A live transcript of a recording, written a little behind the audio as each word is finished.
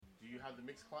have the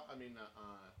mix.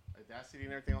 Audacity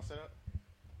and everything all set up.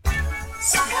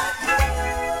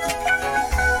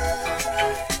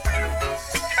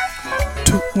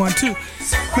 2, 1, 2.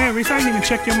 Man, Reese, I didn't even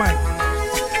check your mic.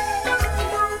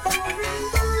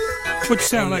 What you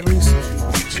sound like, Reese?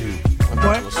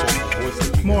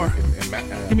 What? More.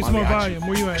 Give me some more volume.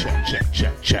 Where you at?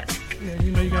 Check. Yeah,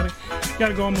 you know you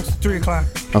gotta go almost 3 o'clock.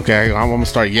 Okay, I'm gonna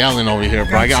start yelling over here,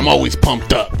 bro. I'm always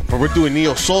pumped up. But we're doing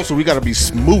neo soul, so we gotta be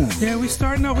smooth. Yeah, we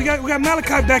starting up. We got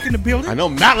Malachi back in the building. I know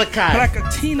Malachi. Black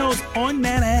Latinos on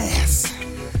that ass.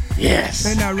 Yes.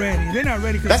 They're not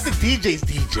ready. That's the DJ's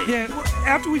DJ. Yeah. Well,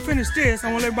 after we finish this,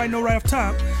 I want everybody to know right off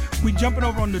top, we jumping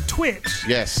over on the Twitch.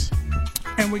 Yes.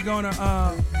 And we're gonna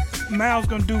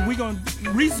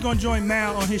Reese is gonna join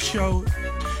Mal on his show,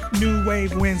 New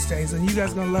Wave Wednesdays, and you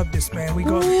guys gonna love this, man.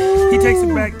 He takes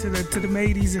it back to the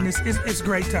mateys, and it's a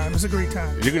great time. It's a great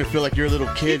time. You're gonna feel like you're a little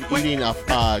kid eating a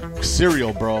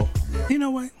cereal, bro. You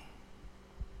know what?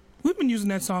 We've been using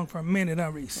that song for a minute,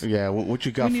 huh, Reese? Yeah. What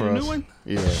you got we for need us? A new one?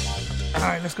 Yeah. All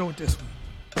right, let's go with this one.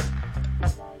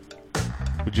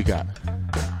 What you got?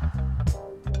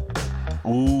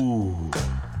 Ooh.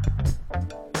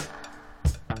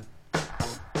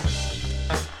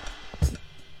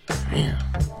 Man.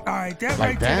 All right, that Like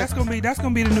right there, that's gonna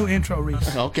be the new intro,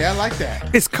 Reese. Okay, I like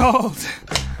that. It's called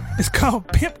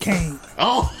Pimp Cane.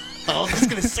 Oh, I was just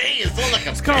gonna say it's all like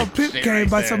a. It's called Pimp Cane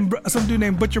by some dude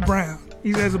named Butcher Brown.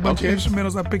 He has a bunch of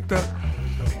instrumentals I picked up,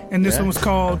 and this one was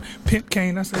called Pimp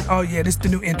Cane. I said, oh yeah, this is the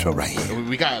new intro right here.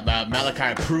 We got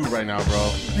Malachi approved right now,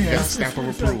 bro. We got a stamp of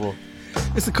approval.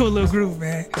 It's a cool little groove,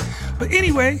 man. But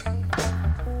anyway,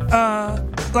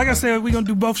 like I said, we're gonna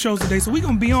do both shows today, so we're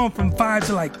gonna be on from 5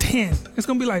 to like 10. It's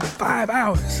gonna be like 5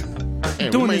 hours. Hey,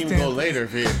 we might even go later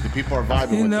if the people are vibing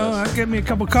with us. You know, I get me a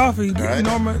cup of coffee. Right.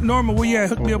 Norma, where you at?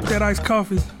 Hook me up with that iced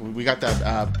coffee. We got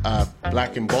that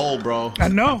black and bold, bro. I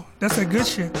know. That's that good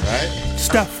shit. Right?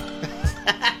 Stuff.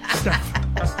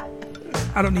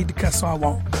 I don't need to cuss, so I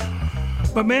won't.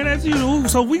 But man, as usual,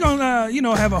 so we gonna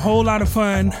have a whole lot of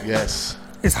fun. Yes.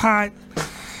 It's hot.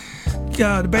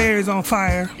 The Bay Area's on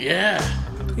fire. Yeah.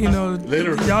 You know,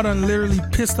 literally. Y'all done literally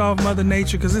pissed off Mother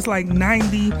Nature because it's like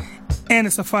 90 and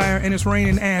it's a fire and it's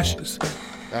raining ashes.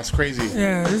 That's crazy.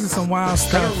 Yeah, this is some wild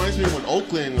stuff. Kind of reminds me of when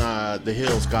Oakland, the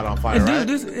hills got on fire, and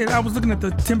dude, right? I was looking at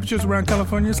the temperatures around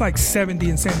California. It's like 70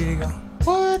 in San Diego.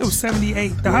 What? It was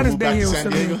 78. The hottest day here was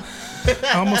 78.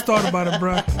 I almost thought about it,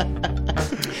 bro.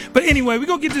 But anyway, we're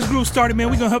going to get this groove started, man.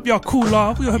 We're going to help y'all cool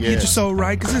off. We're going to help you get your soul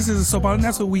right, because this is a soap opera, and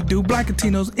that's what we do. Black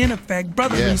Latinos, in effect.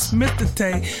 Brotha Reese, Mr.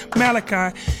 Tay,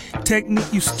 Malachi,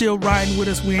 Technique, you still riding with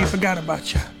us. We ain't forgot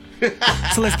about you.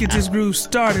 So let's get this groove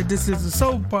started. This is the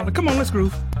Soul Parlour. Come on, let's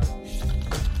groove.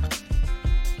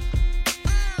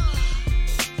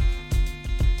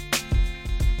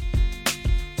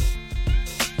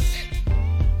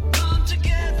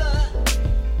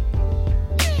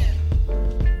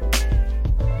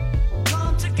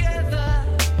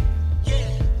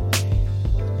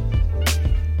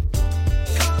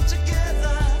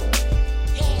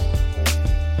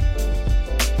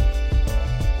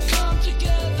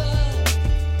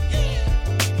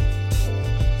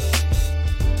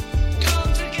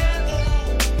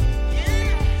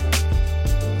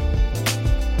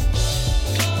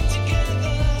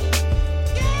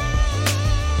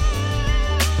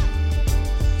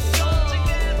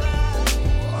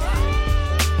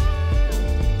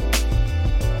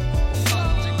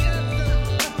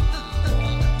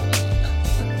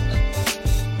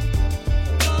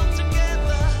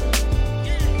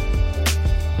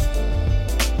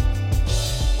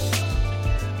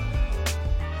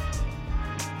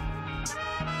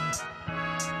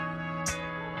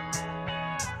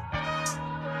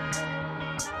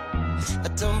 I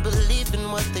don't believe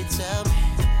in what they tell me,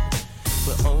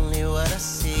 but only what I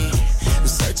see. I'm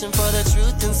searching for the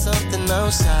truth in something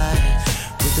outside,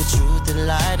 with the truth that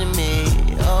lied to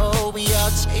me. Oh, we all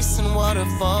chasing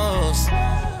waterfalls,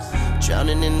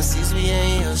 drowning in the seas we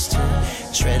ain't used to.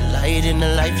 Tread light in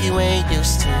the life you ain't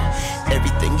used to.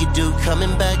 Everything you do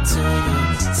coming back to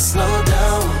you. So slow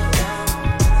down.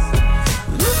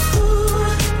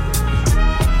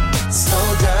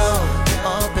 Slow down,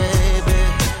 oh baby.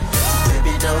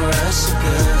 Baby, don't rush a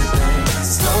good thing.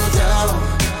 Slow down.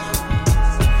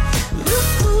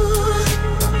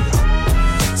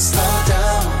 Slow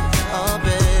down, oh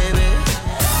baby.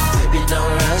 Baby,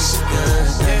 don't rush a good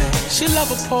thing. She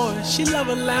love a Porsche, she love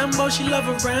a Lambo, she love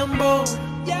a Rambo.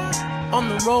 Yeah. On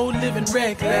the road living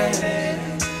reckless.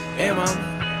 Hey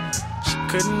mama, she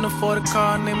couldn't afford a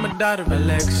car, named my daughter a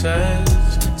Lexus.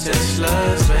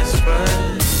 Teslas,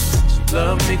 Vespas.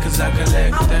 Love me cause I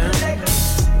collect them.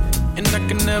 And I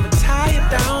can never tie it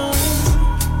down,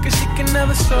 cause she can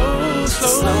never slow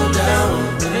down.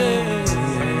 Yeah.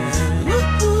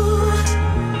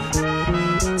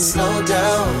 Slow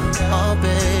down, oh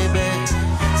baby.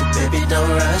 So baby, don't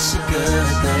rush a good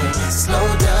thing. Slow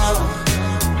down.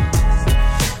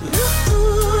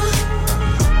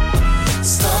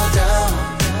 Slow down,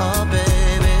 oh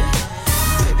baby.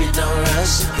 Baby, don't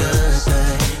rush a good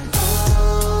thing. Oh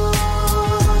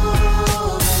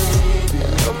baby,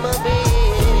 oh my baby.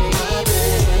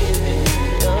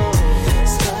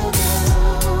 Slow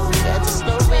down, got to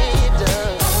slow me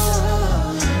down.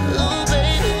 Oh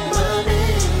baby, my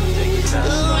baby.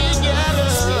 Oh, you gotta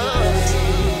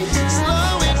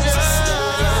slow it down.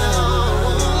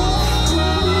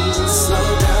 Slow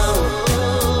down.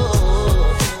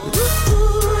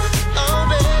 Oh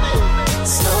baby,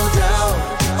 slow down.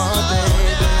 Oh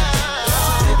baby,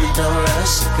 baby don't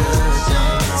rush a good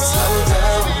thing. Slow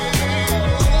down.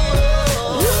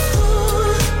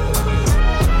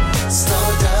 Slow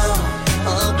down.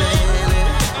 Oh baby,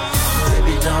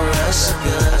 baby don't rush a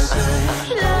good thing.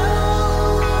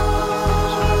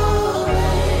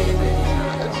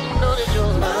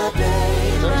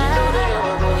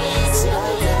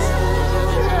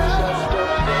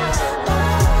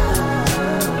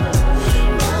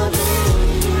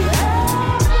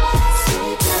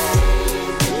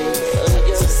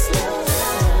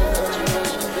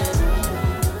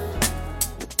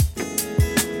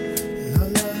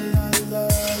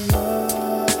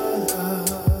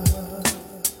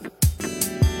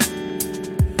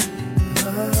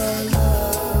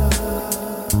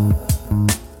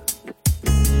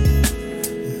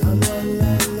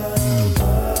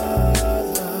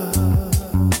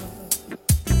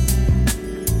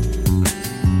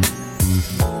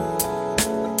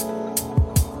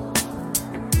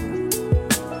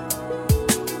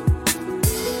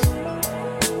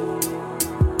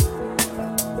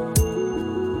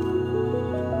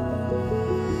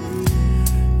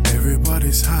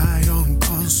 Everybody's high on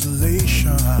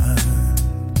consolation.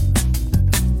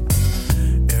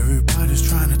 Everybody's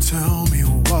trying to tell me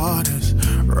what is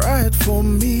right for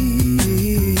me.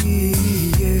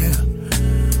 Yeah,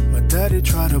 my daddy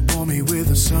tried to bore me with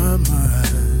a sermon,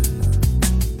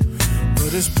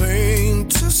 but it's plain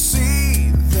to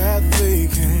see that they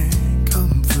can't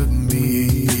comfort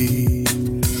me.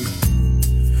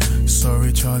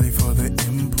 Sorry, Charlie, for the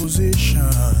imposition.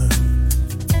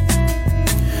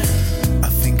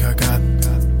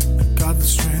 I got the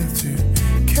strength to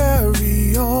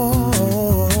carry on.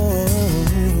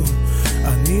 I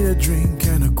need a drink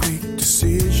and a quick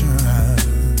decision.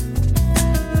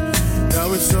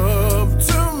 Now it's up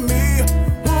to me.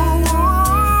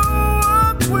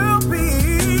 What will be?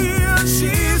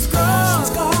 She's gone.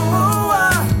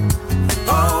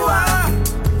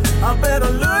 I better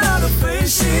learn how to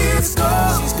face. She's gone.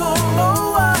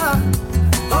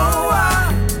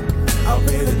 I'll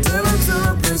pay the devil to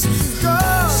replace her.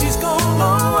 She's gone.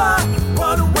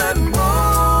 What went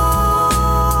wrong?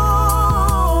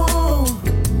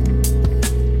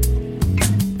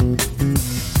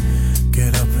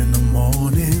 Get up in the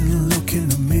morning, look in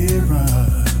the mirror.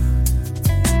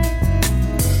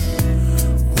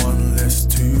 One less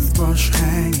toothbrush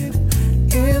hanging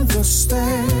in the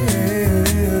stand.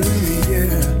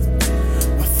 Yeah,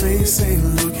 my face ain't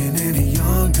looking any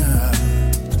younger.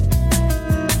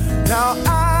 Now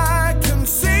I can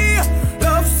see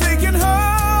love's taking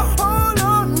her hold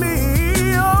on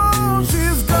me. Oh,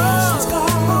 she's gone.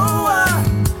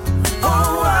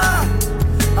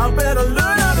 I better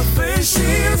learn how to face.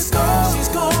 She's gone.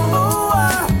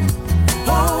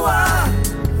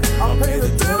 I'll pay the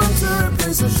devil to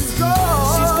replace her. She's gone.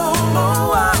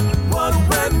 What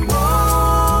went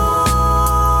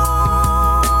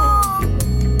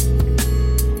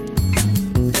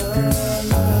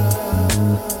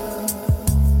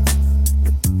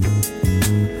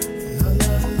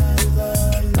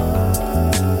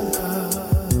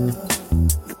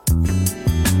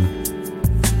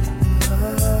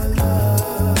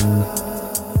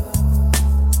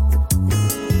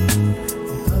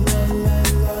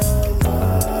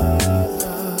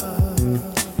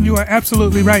You are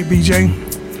absolutely right, BJ.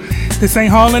 This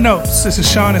ain't Hall & Oates. This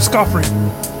is Sean and Scoffrey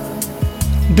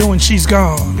doing She's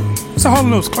Gone. It's a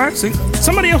Hall & Oates classic.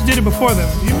 Somebody else did it before them.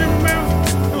 You remember,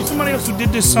 man? There was somebody else who did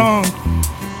this song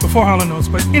before Hall & Oates.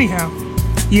 But anyhow,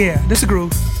 yeah, this is a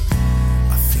groove.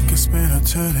 I think I spent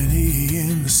eternity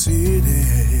in the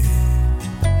city.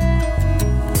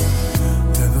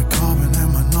 Leather carbon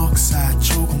and monoxide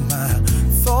choke my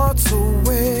thoughts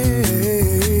away.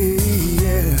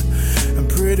 Yeah, and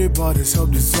pretty bodies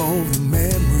help dissolve the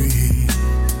memory.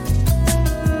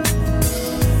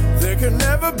 There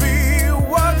be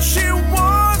what she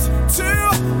wants to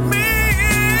me.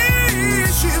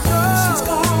 She's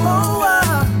gone,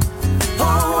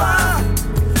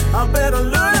 I better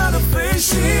learn how to face.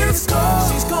 She's gone,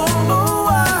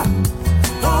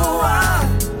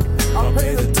 I'll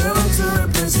pay the devil to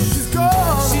replace her.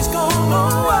 She's gone,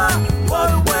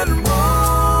 what went wrong?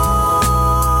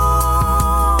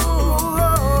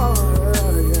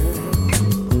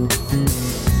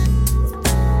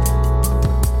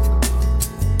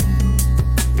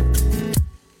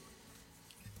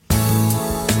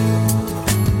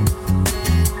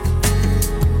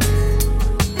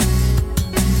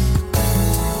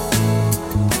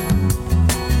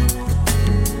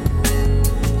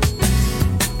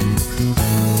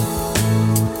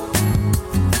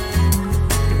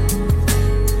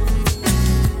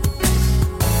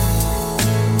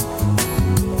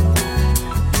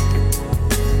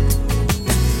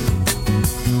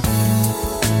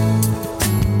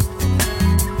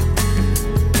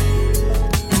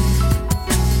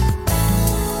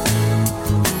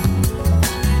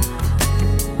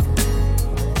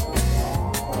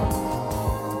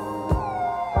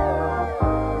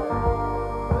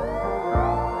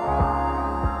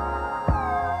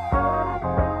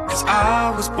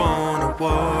 I was born a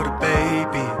water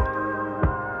baby,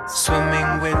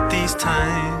 swimming with these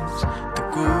times, the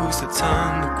grooves that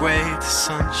turn the grey to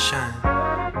sunshine.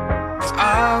 'Cause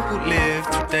I will live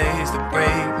through days that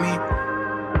break me,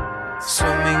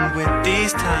 swimming with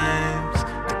these times,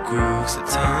 the grooves that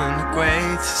turn the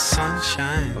grey to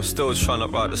sunshine. I'm still trying to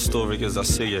write the story as I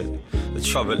see it. The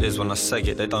trouble is when I say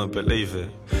it, they don't believe it.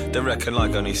 They reckon I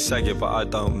only say it, but I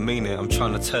don't mean it. I'm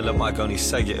trying to tell them I only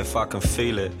say it if I can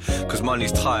feel it. 'Cause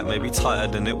money's tight, maybe tighter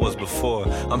than it was before.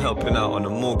 I'm helping out on a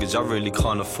mortgage I really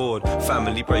can't afford.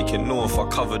 Family breaking north, I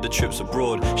cover the trips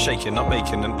abroad. Shaking up,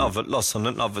 making another loss on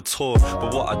another tour.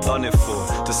 But what I done it for?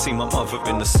 To see my mother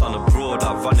in the sun abroad.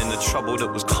 I run in the trouble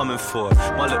that was coming for.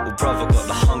 My little brother got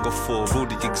the hunger for. All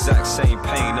the exact same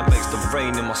pain that makes the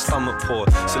rain in my stomach pour.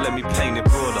 So let me paint it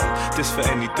broader. This for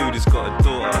any dude who's got a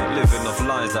daughter, living off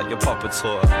lines like your papa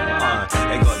taught her.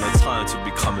 Ain't got no time to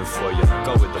be coming for you.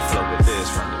 Go with the flow with this,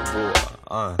 run the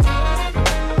water.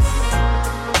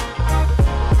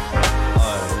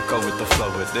 Go with the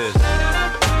flow with this.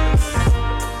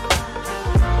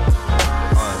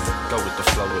 Go with the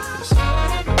flow with this.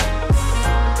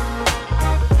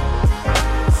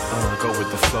 Go with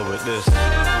the flow with this.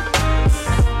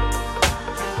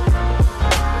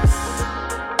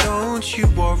 Don't you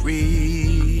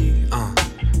worry,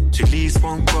 two leaves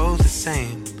won't grow the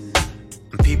same,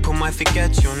 and people might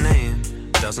forget your name.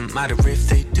 Doesn't matter if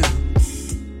they do.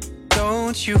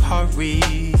 Don't you hurry,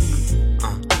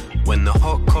 when the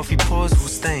hot coffee pours will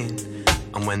stain,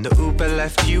 and when the Uber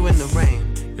left you in the rain,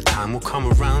 your time will come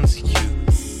around to you.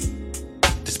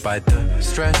 Despite the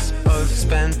stress of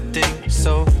spending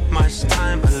so much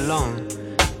time alone,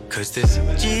 'cause this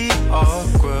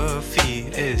geography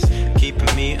is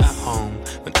keeping me at home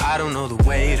when I don't know the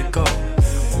way to go.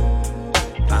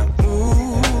 I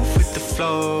move with the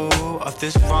flow of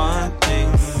this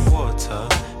running water,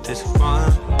 this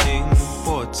running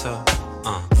water.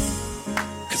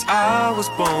 'Cause I was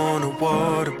born a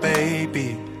water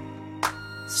baby,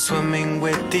 swimming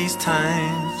with these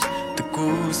times, the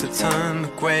grooves that turn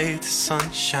the grey to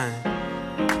sunshine.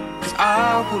 'Cause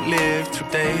I will live through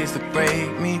days that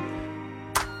break me,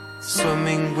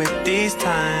 swimming with these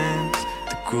times,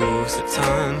 the grooves that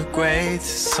turn the grey to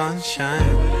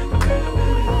sunshine.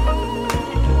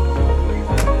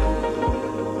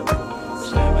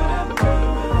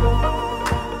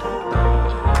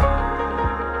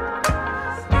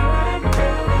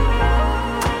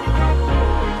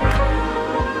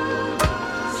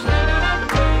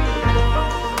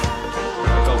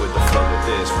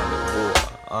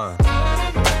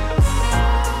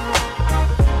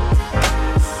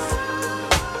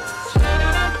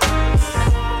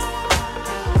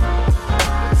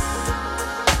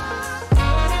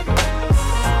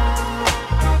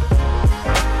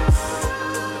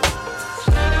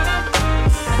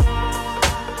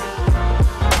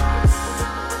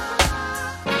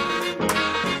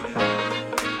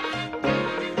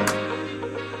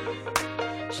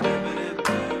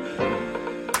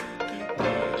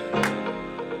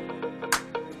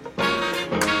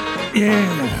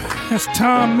 Yeah, that's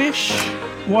Tom Mish,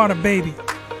 Water Baby,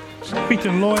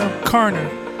 featuring Loyal Carner.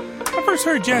 I first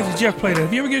heard Jazzy Jeff play that.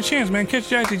 If you ever get a chance, man, catch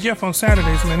Jazzy Jeff on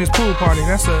Saturdays, man, his pool party.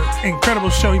 That's an incredible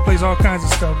show. He plays all kinds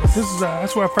of stuff. But this is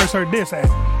that's where I first heard this at.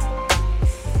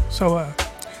 So,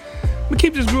 We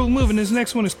keep this groove moving. This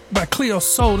next one is by Cleo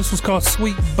Soul. This one's called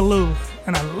Sweet Blue.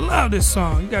 And I love this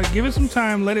song. You gotta give it some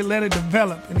time, let it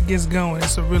develop, and it gets going.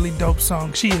 It's a really dope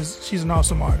song. She's an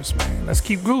awesome artist, man. Let's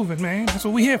keep grooving, man. That's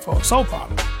what we here for. Soul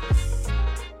Parlour.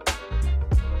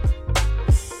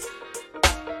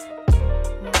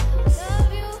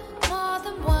 Love you more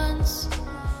than once,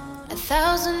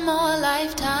 1,000 more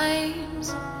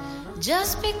lifetimes.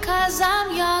 Just because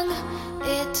I'm young,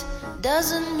 it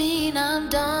doesn't mean I'm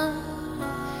done.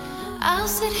 I'll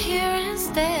sit here and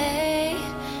stay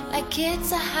like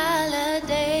it's a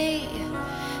holiday,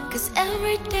 'cause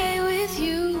every day with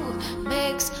you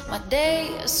makes my day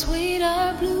a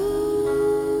sweeter blue.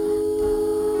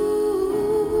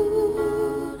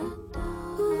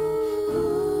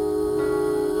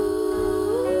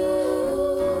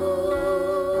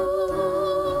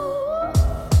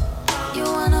 You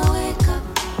wanna wake up,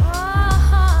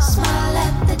 smile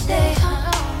at the day,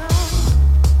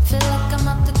 feel like I'm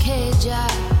out the cage,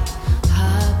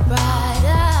 hop right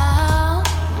out.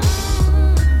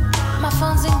 My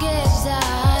phone's engaged, I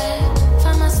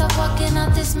find myself walking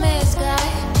out this maze, guy.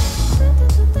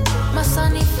 My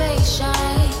sunny face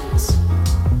shines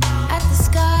at the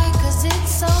sky, 'cause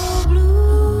it's so blue.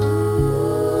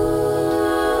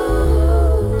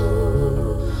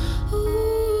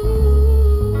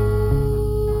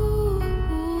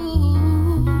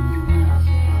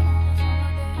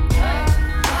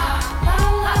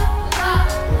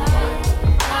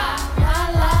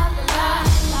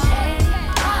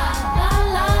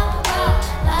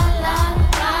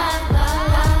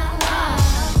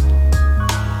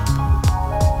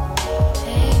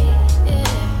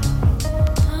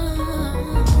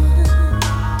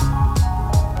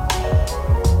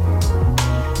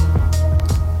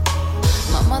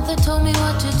 Told me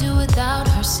what to do without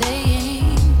her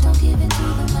saying, don't give in to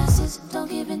the masses, don't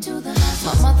give in to the masses.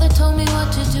 My mother told me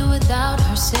what to do without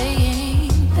her saying,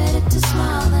 better to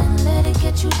smile than let it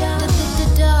get you down.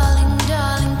 Darling,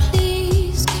 darling,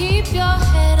 please keep your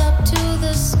head up to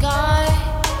the sky.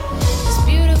 It's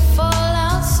beautiful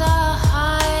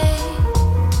outside,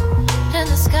 and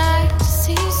the sky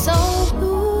seems so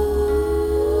blue.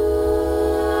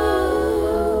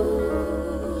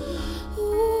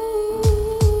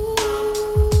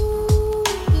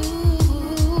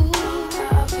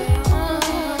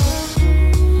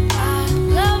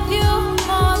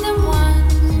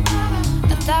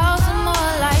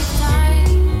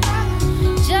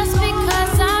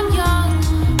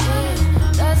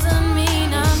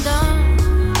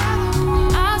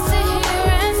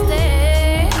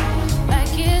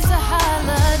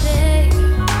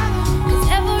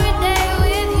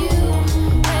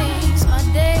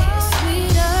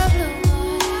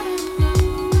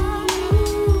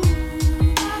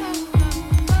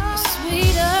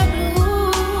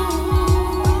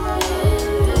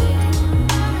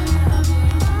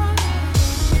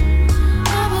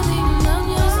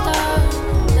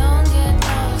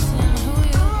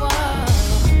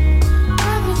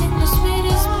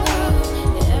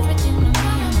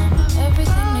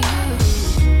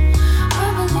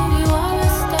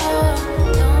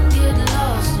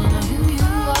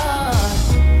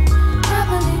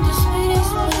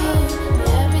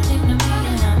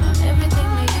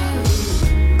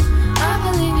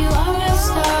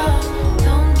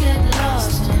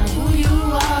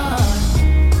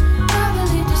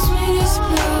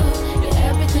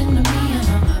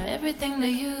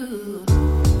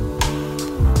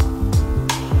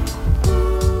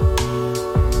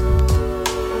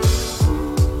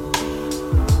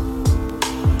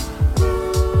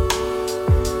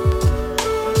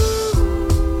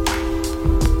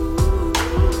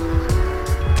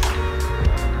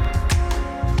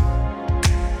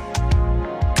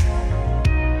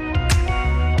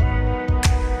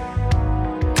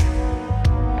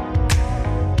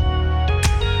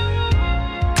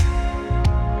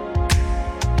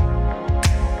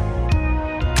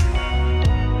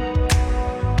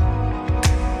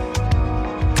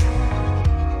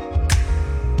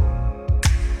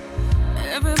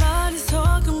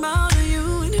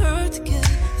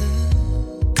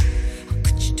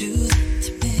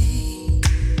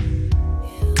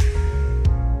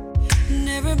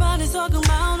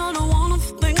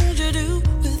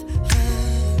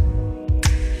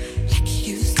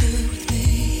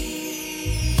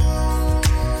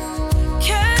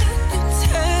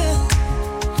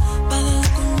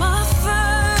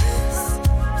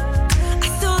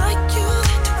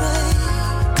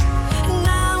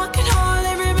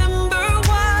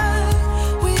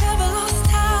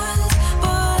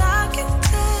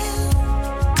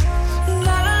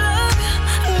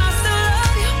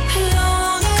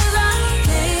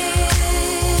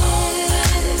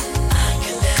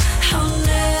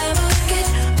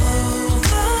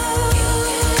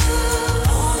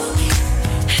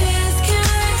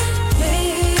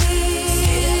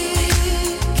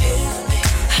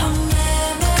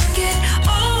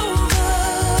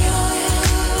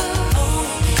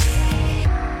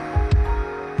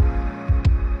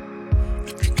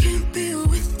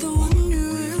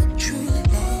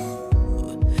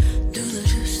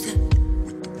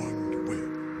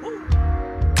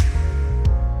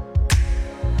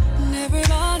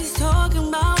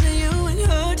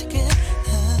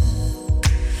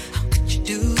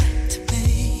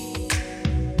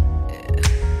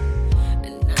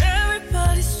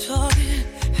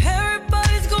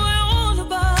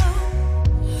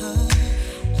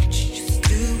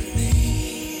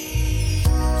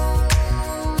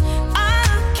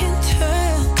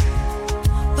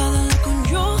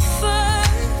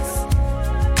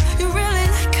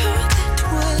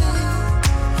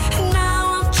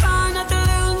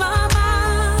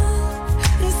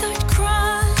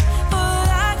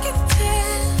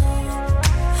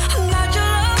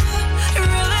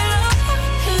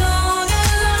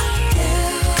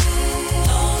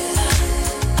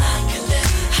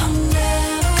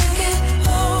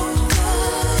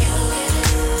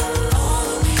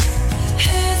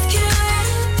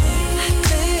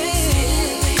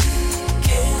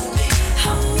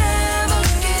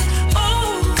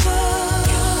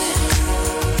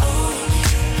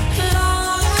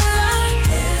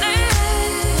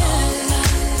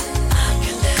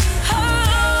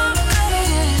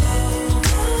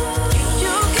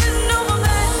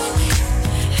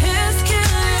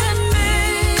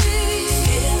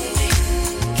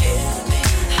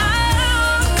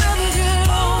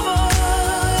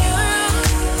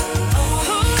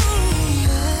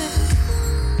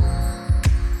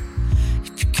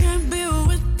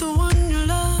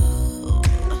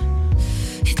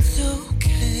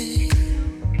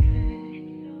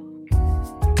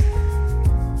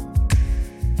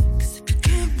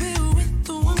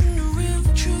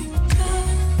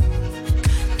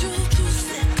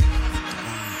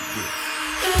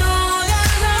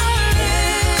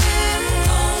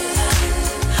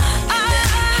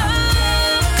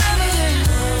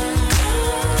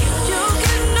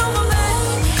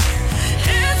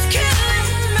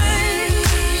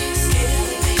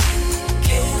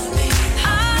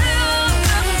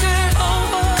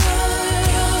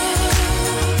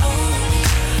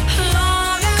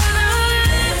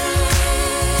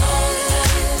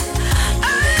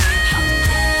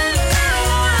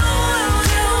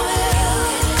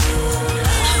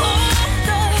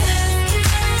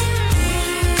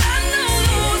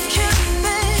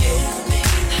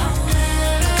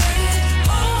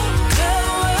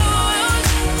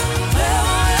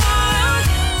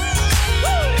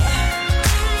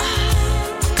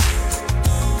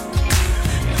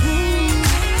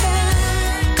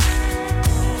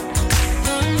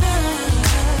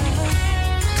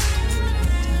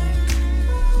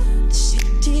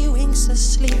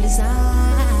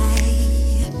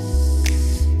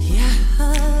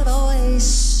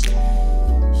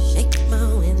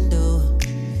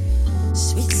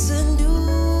 Sweet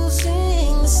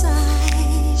seducing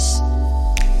sighs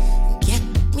get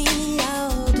me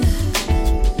out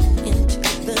into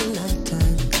the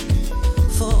nighttime,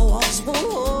 for walls won't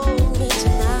hold me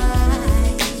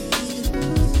tonight.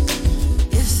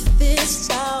 If this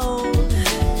town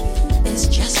is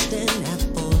just an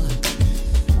apple,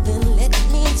 then let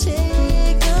me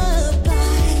take a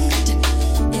bite.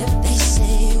 If they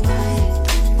say why,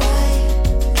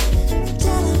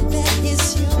 tell them that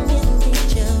it's human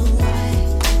nature. Why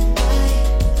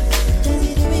does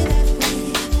it do it that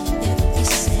way? If they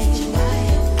say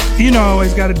why. You know, I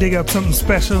always got to dig up something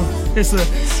special. It's a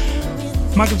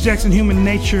Michael Jackson Human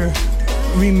Nature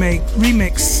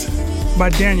remix by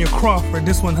Daniel Crawford.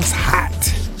 This one is hot.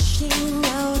 Reaching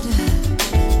out,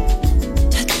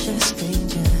 touch a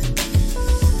stranger.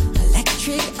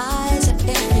 Electric eyes are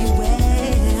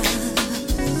everywhere.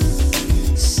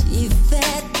 See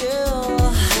that girl,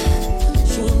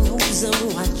 she knows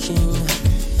I'm watching.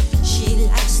 She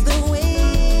likes the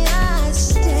way I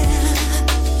stare.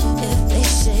 If they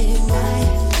say why,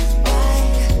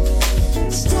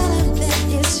 tell them that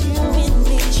it's human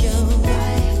nature.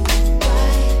 Why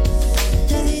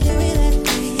does he do it that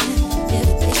way? If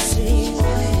they say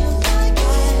why,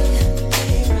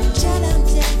 tell them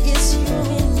that it's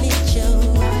human nature.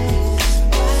 Why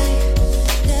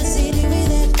does he do it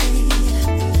that way?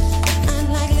 I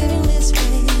like living this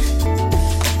way.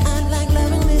 I like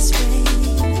loving this way.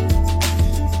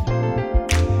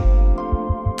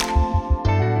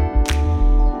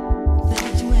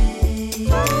 That way.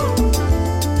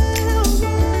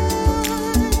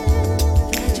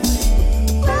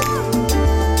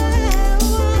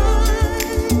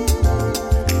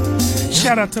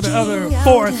 Shout out to the other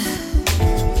fourth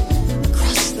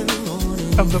Across the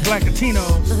morning, of the Black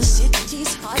Latinos, the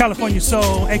city's heart California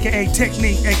Soul, aka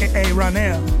Technique, aka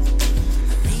Ronell,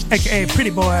 aka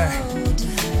Pretty Boy.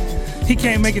 He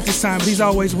can't make it this time, but he's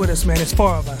always with us, man. It's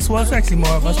four of us. Well, it's actually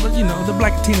more of us, but you know, the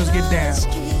Black Latinos get down.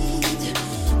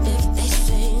 if they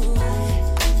say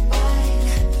why,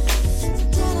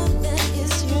 tell them that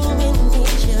it's human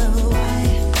nature. Why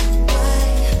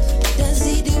does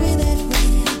he do it that way?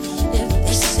 If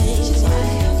they say why,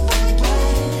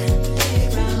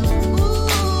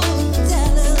 tell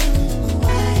them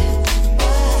why does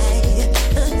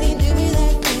he do it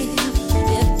that way?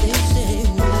 If they say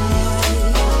why, does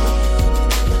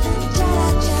he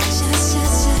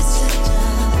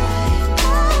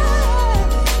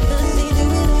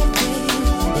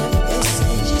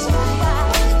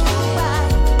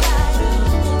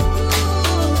it that way?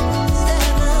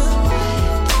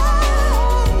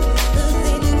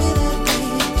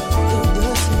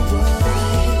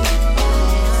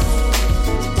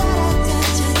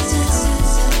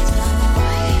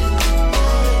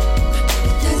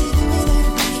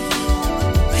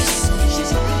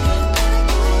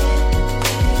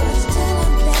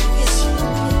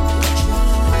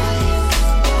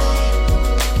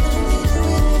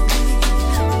 If they say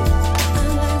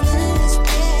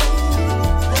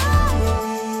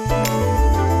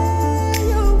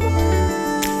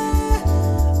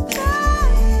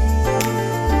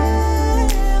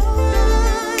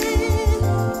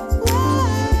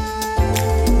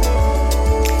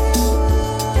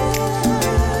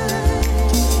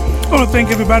I want to thank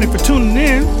everybody for tuning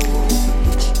in.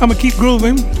 I'm going to keep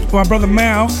grooving while Brother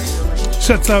Mal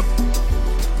shuts up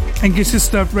and gets his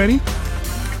stuff ready.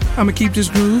 I'm going to keep this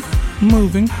groove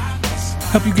moving,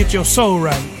 help you get your soul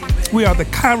right. We are the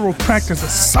chiropractors of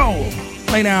soul.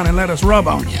 Lay down and let us rub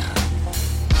on you.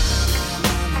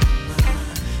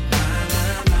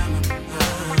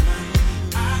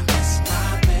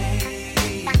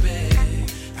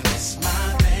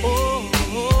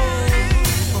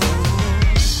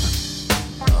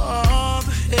 Oh,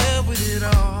 the hell with it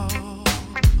all.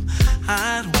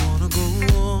 I don't wanna go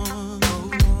on.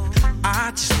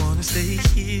 I just wanna stay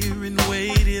here and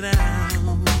wait it out.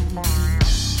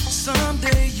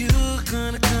 Someday you're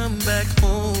gonna come back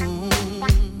home,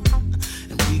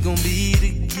 and we gon' be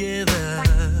together.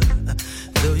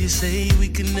 Though you say we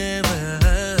can never.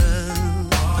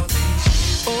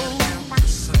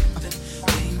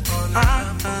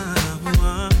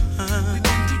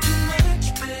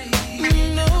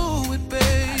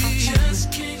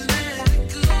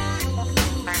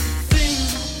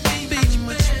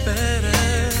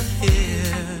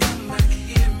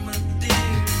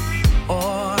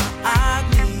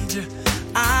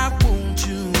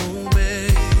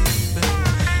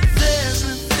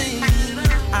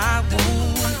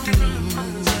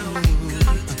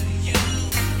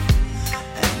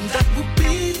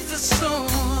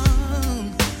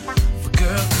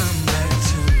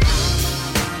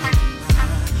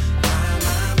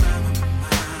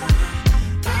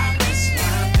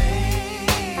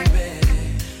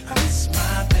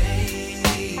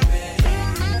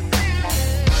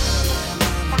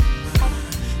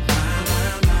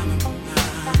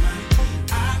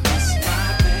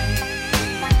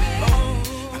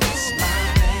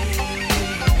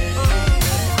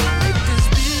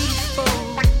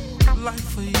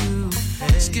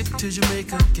 to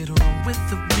Jamaica, get on with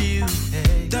the view.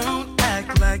 Hey. Don't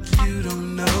act like you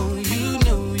don't know. You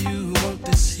know you want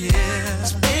this here.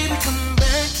 So baby, come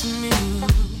back to me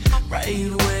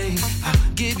right away.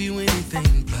 I'll give you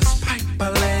anything plus pipe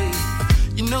ballet.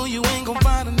 You know you ain't gonna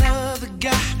find another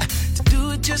guy to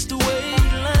do it just the way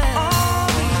you like. All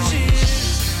these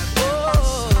years,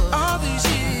 all these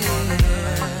years,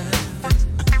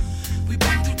 we've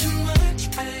been through too much,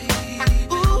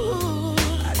 baby. Ooh,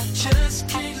 I just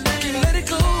can't let it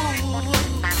go.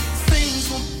 Things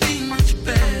won't be much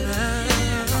better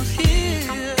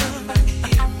here.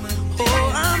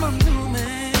 Oh, I'm a new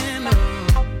man,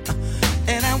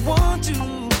 and I want to,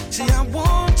 see, I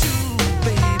want to.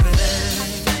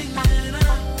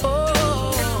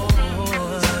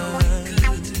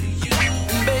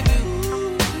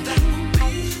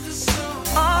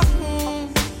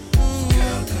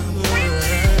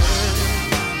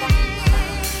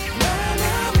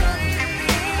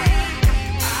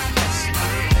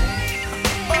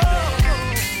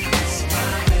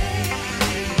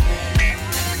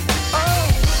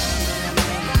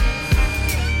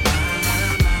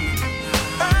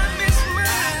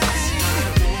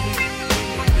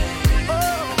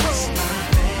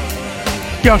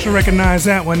 Y'all should recognize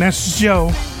that one. That's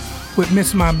Joe with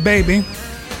Miss My Baby.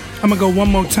 I'm gonna go one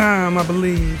more time, I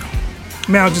believe.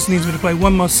 Mal just needs me to play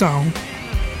one more song.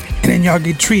 And then y'all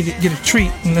get a treat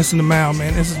and listen to Mal,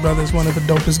 man. This is brother is one of the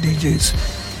dopest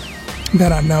DJs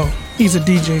that I know. He's a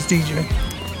DJ's DJ.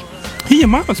 He your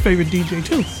mama's favorite DJ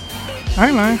too. I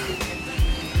ain't lying.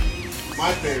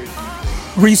 My favorite.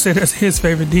 Resse said that's his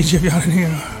favorite DJ, if y'all didn't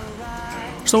hear.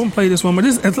 So I'm gonna play this one, but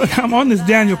I'm on this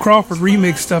Daniel Crawford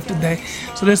remix stuff today.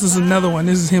 So this is another one.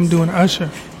 This is him doing Usher.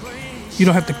 You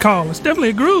don't have to call. It's definitely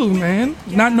a groove, man.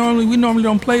 We normally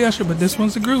don't play Usher, but this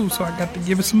one's a groove, so I got to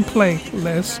give it some play.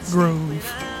 Let's groove.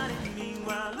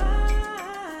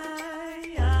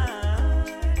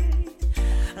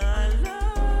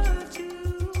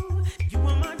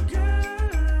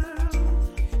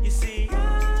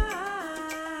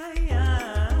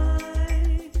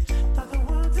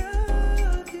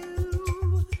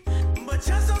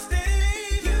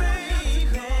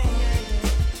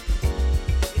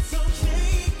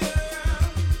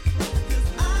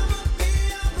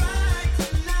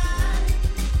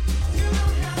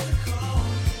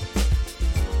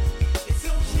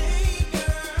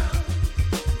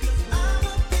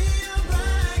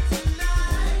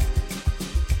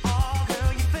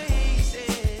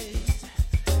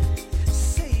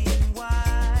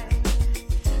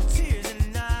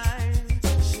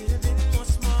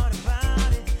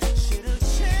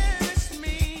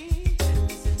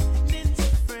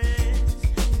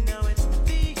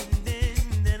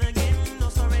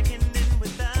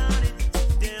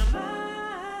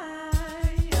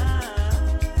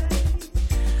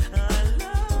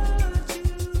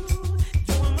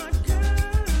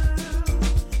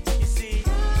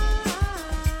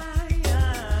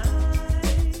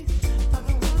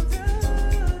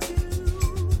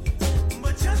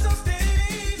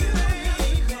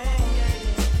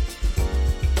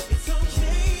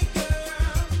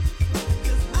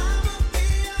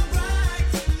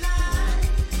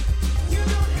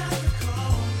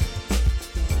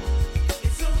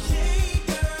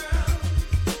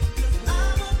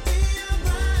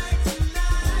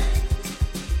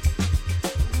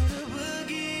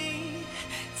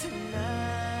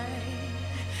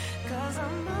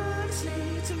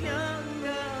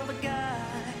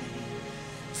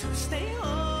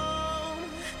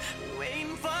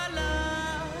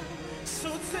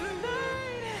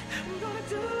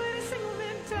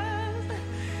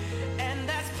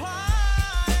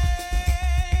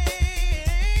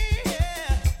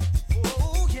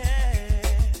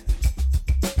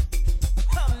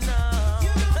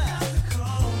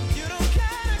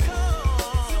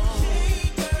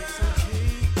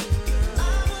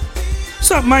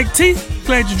 What's up, Mike T?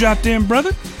 Glad you dropped in,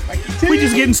 brother. We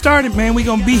just getting started, man. We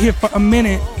gonna be here for a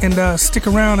minute and stick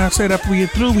around. I said after we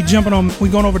get through, we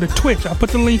going over to Twitch. I'll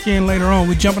put the link in later on.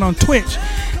 We jumping on Twitch,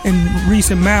 and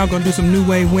Resse and Mal gonna do some New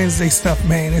Wave Wednesday stuff,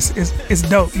 man. It's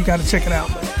dope. You gotta check it out.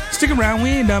 But stick around. We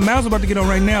ain't done. Mal's about to get on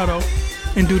right now though,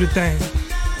 and do the thing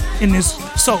in this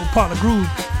soul Parlour groove.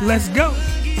 Let's go.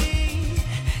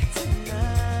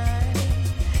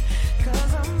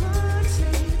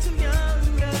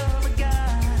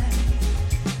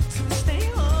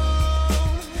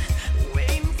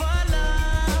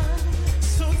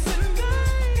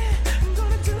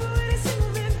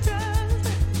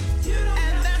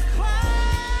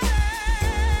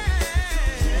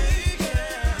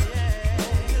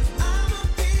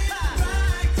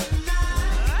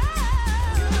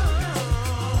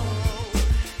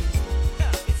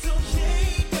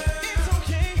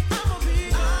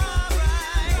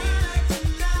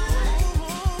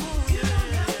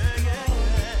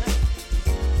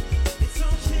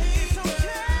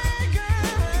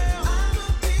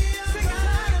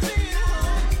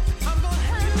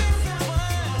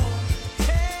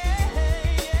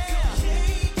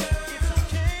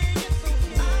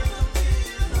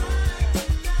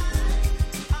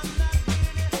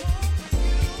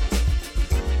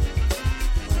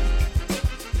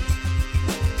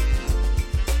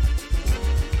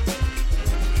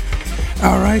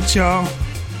 All right, y'all.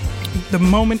 The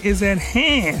moment is at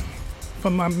hand for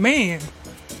my man.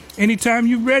 Anytime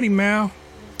you ready, Mal.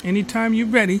 Anytime you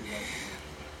ready.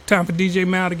 Time for DJ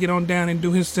Mal to get on down and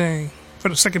do his thing. For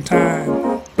the second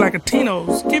time. Black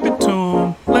Latinos, give it to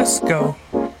him. Let's go.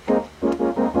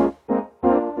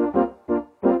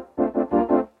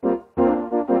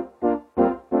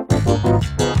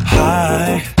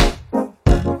 Hi.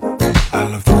 I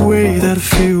love the way that I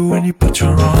feel when you put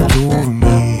your arms over me.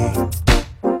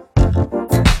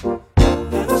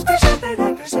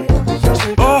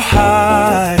 Oh,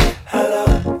 hi.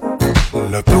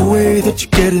 Love the way that you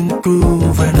get in the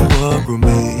groove and you walk with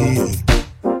me.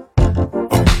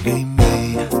 Only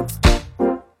me.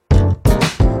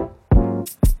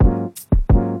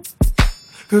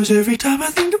 Cause every time I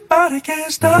think about it,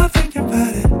 can't stop thinking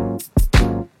about it.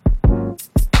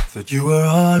 That you were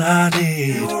all I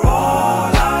need.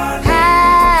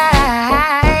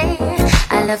 Hi,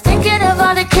 I love thinking of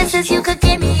all the kisses you could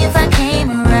give me if I came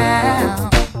around.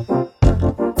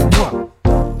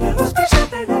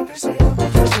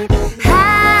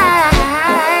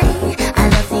 Hi, I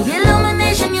love the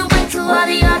illumination you bring to all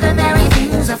the ordinary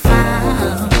things I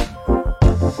found.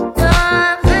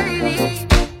 Oh, baby.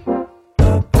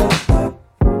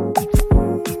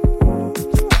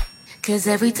 Cause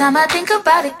every time I think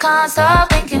about it, can't stop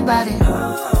thinking about it.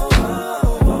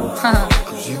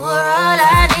 Cause you were all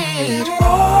I need.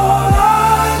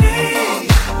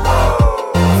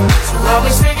 So I'll be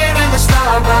singing in the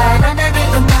starlight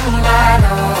underneath the moonlight.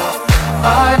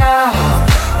 Oh no,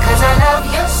 cause I love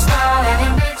your smile and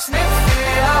it makes me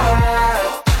feel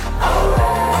alright.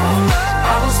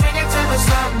 I will sing it to the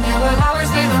sun, you will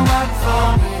always be the one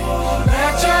for me.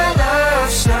 Let your love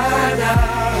shine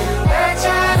out. Let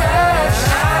your love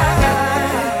shine out.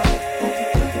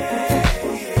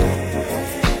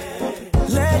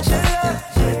 Let your love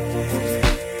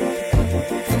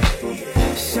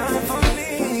shine for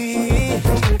me.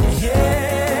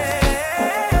 Yeah.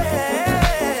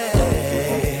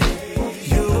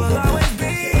 You will always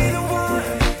be the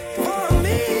one for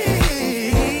me.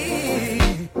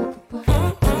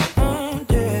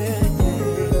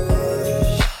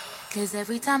 Cause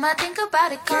every time I think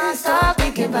about it, can't stop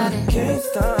thinking about it. Can't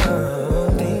stop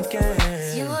thinking.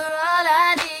 You were all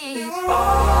I need.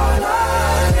 All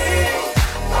I need.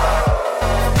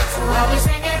 So I'll be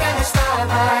singing in the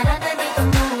starlight underneath the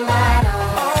moonlight.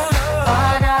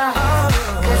 Oh no,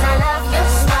 cause I love your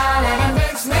smile and it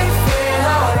makes me feel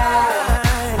alright.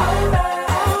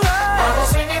 I will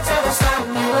sing it to the sun,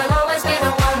 you will always be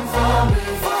the one for me.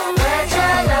 Let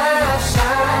your love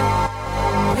shine.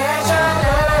 Let your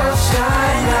love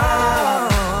shine out.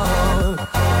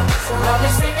 So I'll be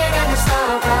singing in the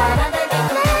starlight underneath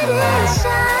the moonlight.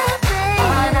 Shine, baby.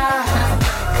 Oh no,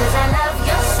 cause I love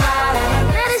your smile and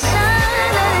it let it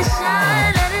shine, let it shine, let it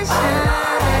shine, let it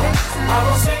shine. I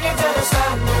will sing it to the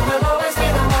sun, you will always be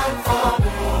the one for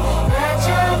me. Let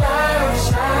your love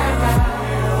shine out.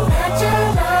 Let your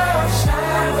love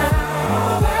shine out.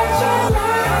 Let your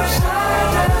love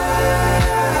shine out.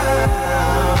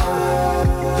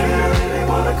 Do you really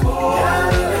wanna call? I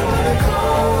really wanna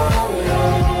call you.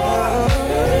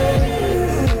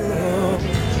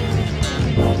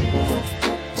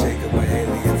 Take away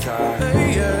the entire.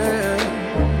 Yeah.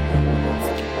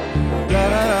 La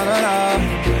la la la la.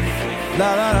 La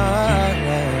la la la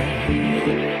la.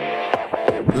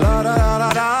 La la la la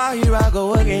la. Here I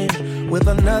go again with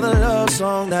another love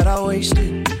song that I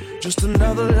wasted. Just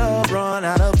another love run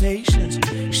out of patience.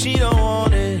 She don't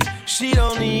want it, she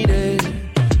don't need it.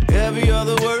 Every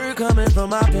other word coming from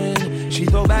my pen, she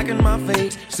throw back in my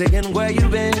face, saying where you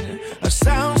been. I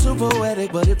sound so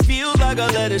poetic, but it feels like I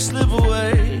let it slip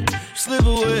away, slip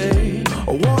away.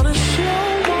 I wanna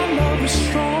show my love is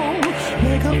strong,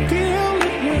 make her feel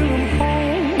it when I'm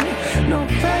home. No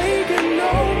faking,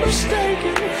 no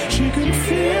mistaking, she can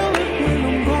feel it when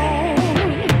I'm gone.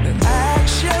 And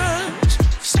actions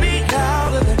speak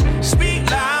louder than, speak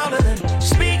louder than,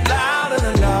 speak louder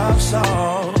than love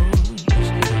songs.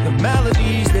 The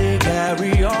melodies they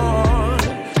carry on.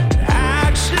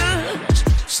 Actions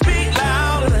speak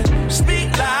louder than,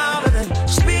 speak louder than,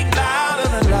 speak louder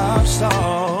than love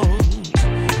songs.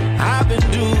 I've been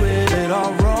doing it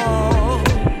all wrong.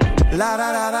 La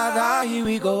da da da da, here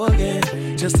we go again.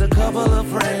 Just a couple of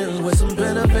friends with some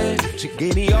benefit. She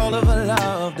gave me all of her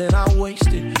love, then I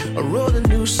wasted. I wrote a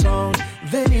new song,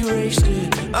 then erased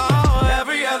it. Oh,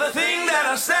 every other thing that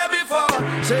I said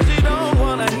before, said you don't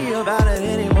wanna hear about it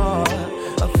anymore.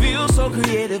 I feel so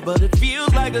creative, but it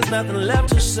feels like there's nothing left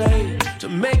to say to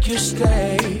make you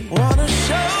stay. Wanna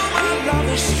show my love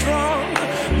is strong,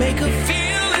 make her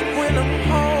feel it when I'm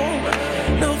home.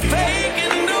 No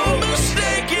faking, no mistake.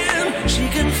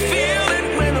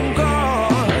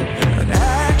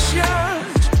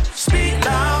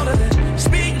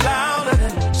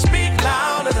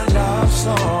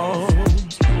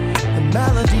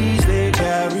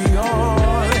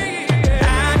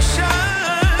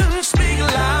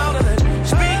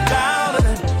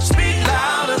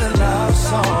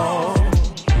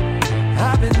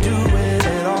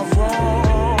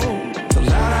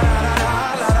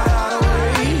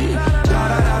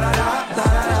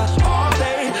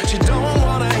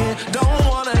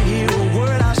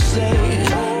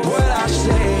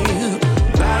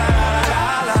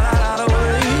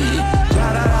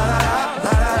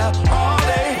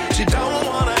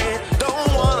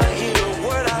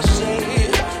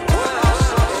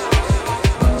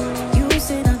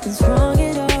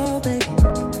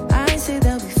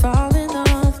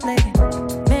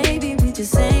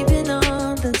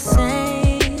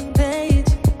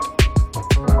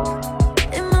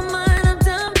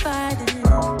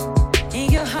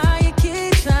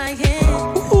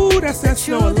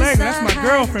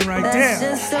 girlfriend right there. That's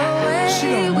just the way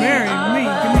She gonna we marry are. me.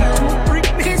 Give me 2 or 3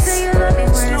 Can't minutes. say you love me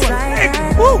when it's like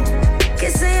that. Woo!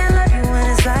 Can't say I love you when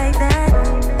it's like that.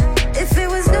 If it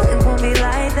was new, it won't be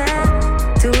like that.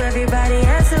 To everybody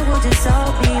else, it would just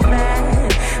all be mad.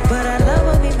 But I love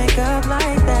when we make up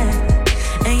like that.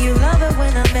 And you love it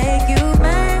when I make you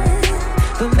mad.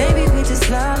 But maybe we just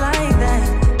love like that.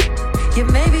 Yeah,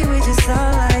 maybe we just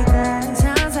love like that.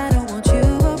 Times I don't want you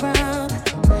around.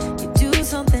 You do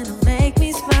something to make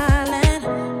me smile.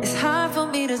 And it's hard for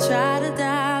me to try to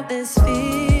doubt this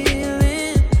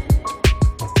feeling.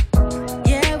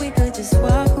 Yeah, we could just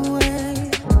walk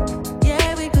away.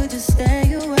 Yeah, we could just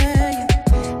stay away.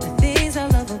 The things I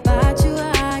love about you,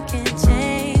 I can't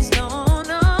change. No,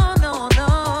 no, no,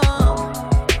 no.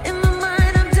 In my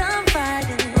mind, I'm done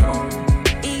fighting.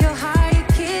 In your heart, you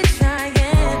keep trying.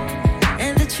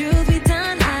 And the truth, we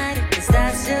done hiding. 'Cause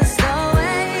that's just the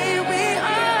way we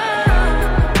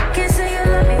are. Can't say you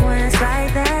love me when it's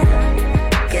like that.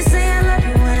 Can't say I love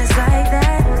you when it's like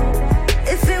that.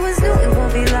 If it was new, it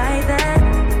won't be like that.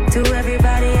 To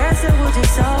everybody else, it will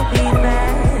just all be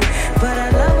bad. But I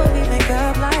love when we make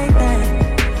up like that.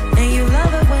 And you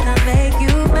love it when I make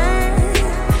you mad.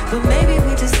 But maybe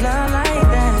we just love like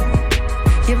that.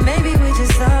 Yeah, maybe we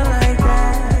just love like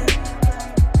that.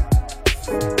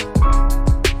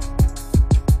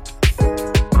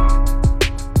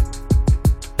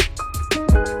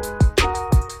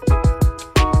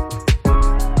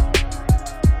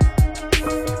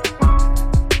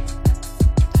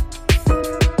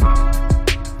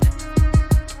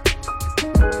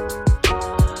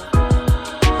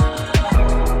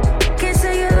 Can't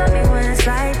say you love me when it's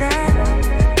like that.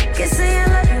 Can't say I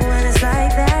love you when it's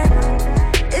like that.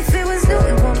 If it was new,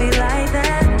 it won't be like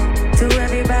that. To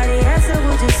everybody else, it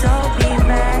will just all be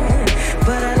mad.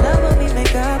 But I love when we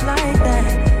make up like that.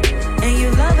 And you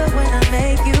love it when I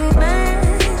make you mad.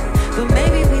 But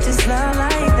maybe we just love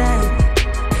like that.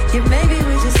 Yeah, maybe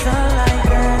we just love like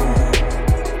that.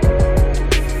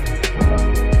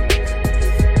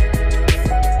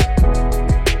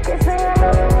 Can't say I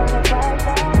love you when it's like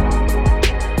that.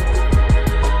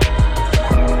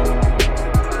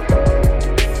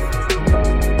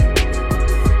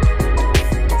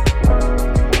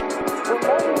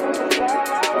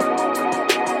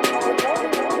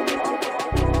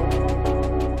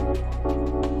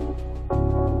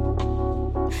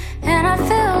 And I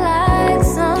feel like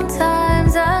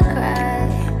sometimes I cry.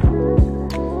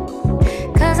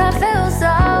 'Cause I feel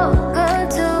so good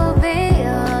to be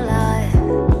alive.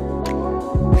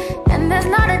 And there's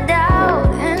not a doubt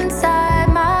inside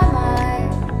my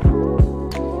mind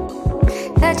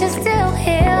that you're still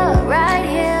here, right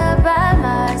here by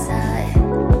my side.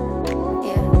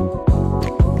 Yeah.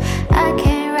 I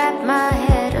can't wrap my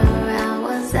head around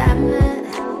what's happening.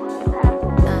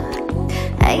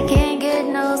 I can't get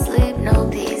no sleep, no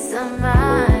peace of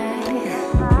mind.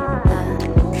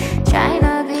 Trying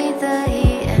to beat the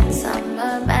heat and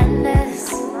summer madness.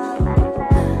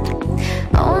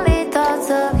 Only thoughts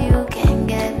of you can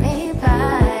get me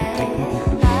by.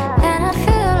 And I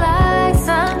feel like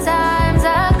sometimes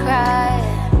I cry.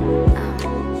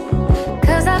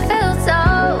 'Cause I feel so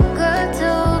good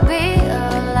to be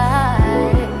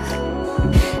alive.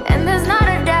 And there's not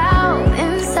a doubt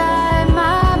inside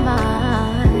my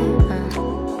mind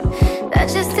that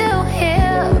you're still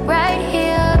here, right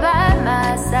here by my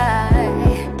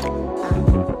side.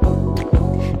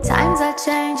 Times are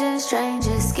changing,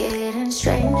 strangers getting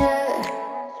stranger.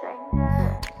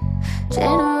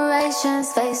 Generations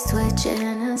face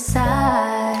twitching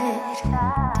aside.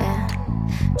 Yeah.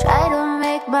 Try to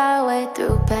make my way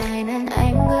through pain and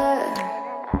anger.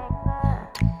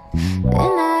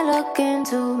 Then I look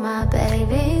into my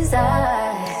baby's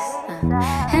eyes.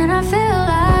 And I feel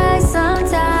like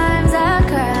sometimes I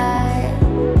cry.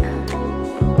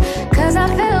 'Cause I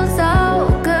feel so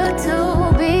good to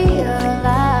be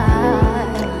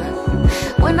alive.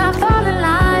 When I fall in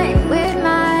line with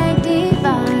my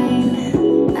divine,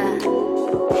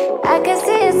 I can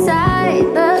see inside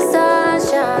the sun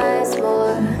shines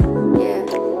more.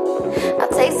 Yeah,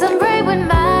 I'll take some break with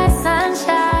my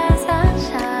sunshine,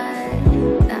 sunshine.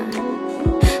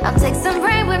 I'll take some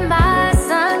break with my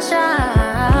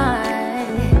sunshine.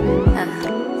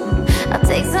 I'll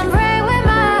take some break with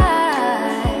my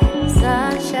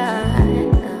sunshine.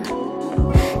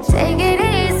 Take it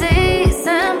easy,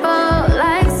 simple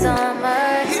like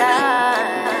summertime.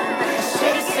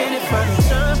 Should've seen it from the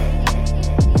jump.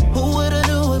 Who would've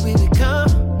knew what we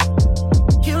become?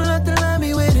 You don't have to love me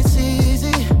when it's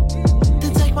easy.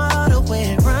 Then take my heart away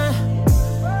and run.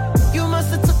 You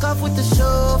must've took off with the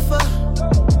chauffeur.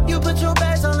 You put your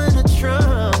bags all in the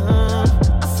trunk.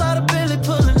 I saw the Billy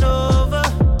put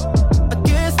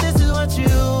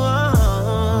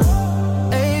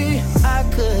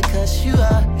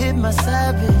my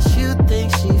savage. You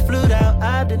think she flew out,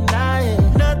 I deny it.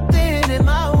 Nothing in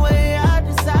my way, I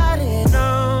decided.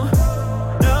 No,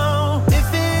 no.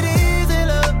 If it isn't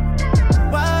love,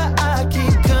 why I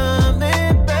keep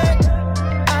coming back?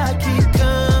 I keep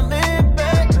coming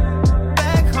back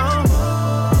home.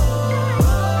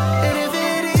 And if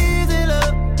it isn't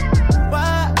love,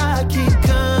 why I keep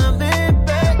coming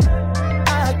back?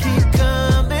 I keep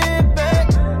coming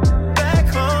back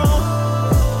home.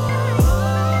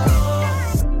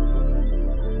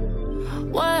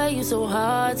 Why are you so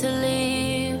hard to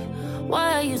leave?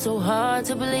 Why are you so hard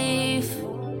to believe?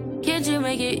 Can't you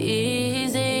make it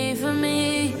easy for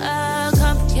me? I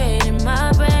complicated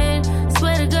my brain.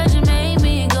 Swear to God you made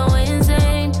me go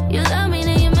insane. You love me,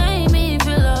 then you made me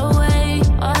feel away.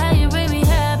 Or how you bring me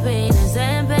happiness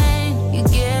and pain. You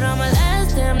get on my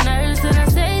last damn nerves and I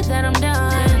say that I'm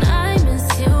done. I miss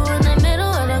you in the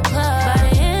middle of the club. By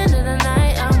the end of the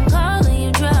night I'm calling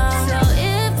you drunk. So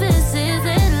if this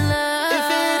isn't love, If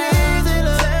it isn't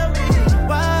love, tell me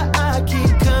why I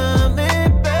keep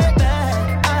coming back.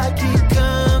 I keep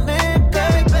coming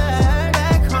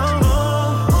back home.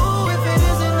 Ooh, if it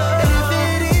isn't love, and if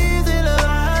it isn't love,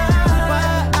 why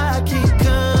I keep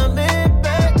coming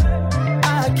back.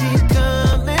 I keep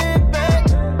coming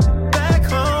back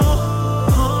home.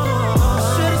 I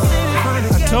should've seen it from the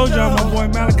I told y'all my boy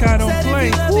Malachi don't play.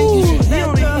 Ooh, he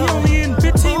only in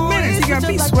 15 minutes. He got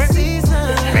me sweating.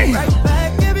 Man.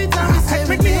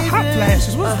 Make me hot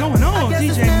flashes. What's going on?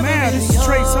 DJ Mav, this is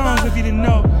Trey Songz if you didn't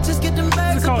know. Just get them Is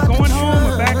bags it called up like Going a Home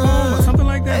or Back Home or something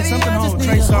like that? Something home,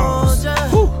 Trey Songz.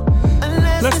 Whew.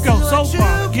 Let's go, so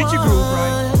far. Get your groove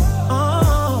right.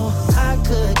 I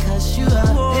could cuss you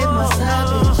out. Hit my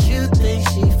savage. You think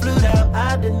she flew out,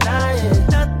 I deny it.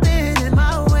 Nothing in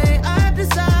my way, I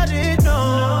decided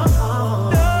no.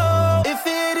 No. If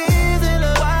it isn't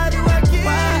love, why I keep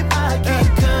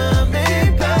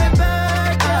coming back?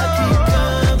 I keep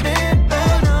coming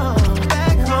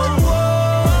back home.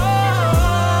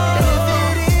 And if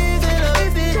it isn't love,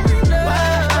 why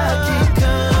I keep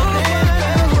coming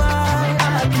back?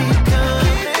 I keep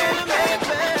coming back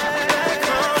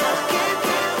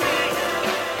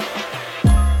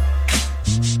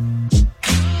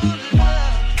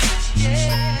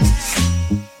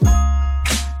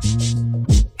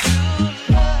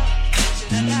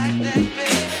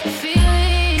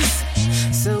feelings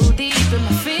so deep in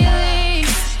my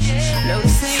feelings. No,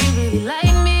 this ain't really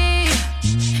like me.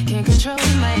 Can't control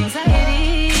my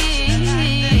anxiety.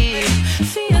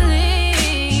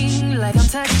 Feeling like I'm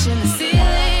touching the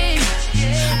ceiling.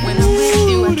 When I'm with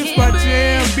you, I Ooh, this my can't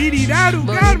jam. breathe. Beat it out.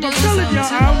 Got him. I'm telling y'all.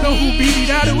 I don't know who Beat It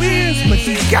Out is, but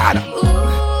you got him. Ooh,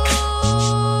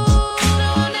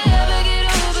 don't ever get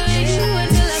over you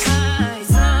until I find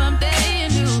something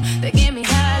new that get me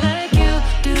high like you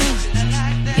do.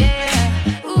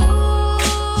 Yeah. Ooh,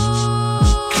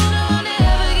 don't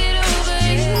ever get over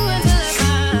you until I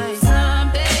find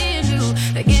something new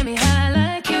that get me high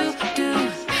like you do.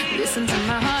 Listen to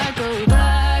my heart go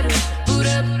bada, boot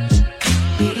up,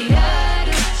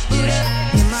 beady-da-da, boot up.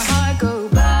 And my heart go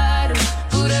bada,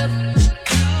 boot up,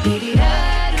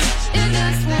 beady-da-da. It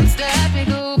just won't stop, it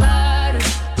go bada,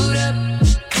 boot up,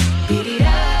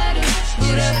 beady-da-da,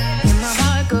 boot up. And my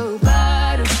heart go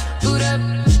bada, boot up,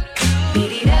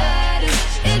 beady-da-da.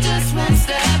 It just won't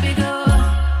stop, it go.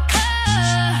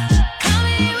 How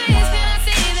many ways can I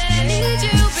say that I need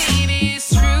you, baby? It's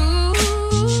true.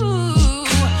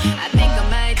 I think I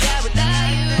might die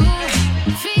without you.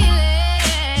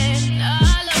 Feeling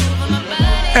all over my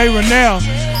body. Hey, Renell,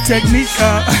 technique.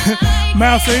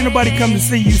 Mal said ain't nobody come to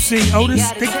see you sing.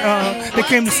 Otis, they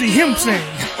came to see him sing.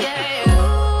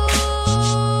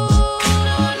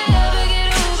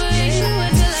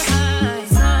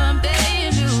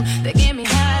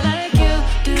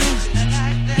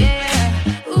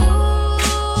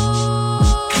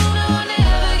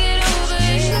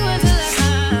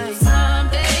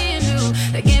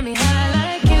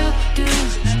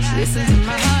 Listen to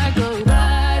my heart go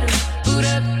bada, boot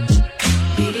up,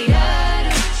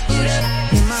 beady-da-da, boot up.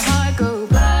 And my heart go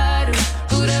bada,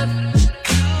 boot up,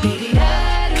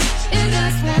 beady-da-da.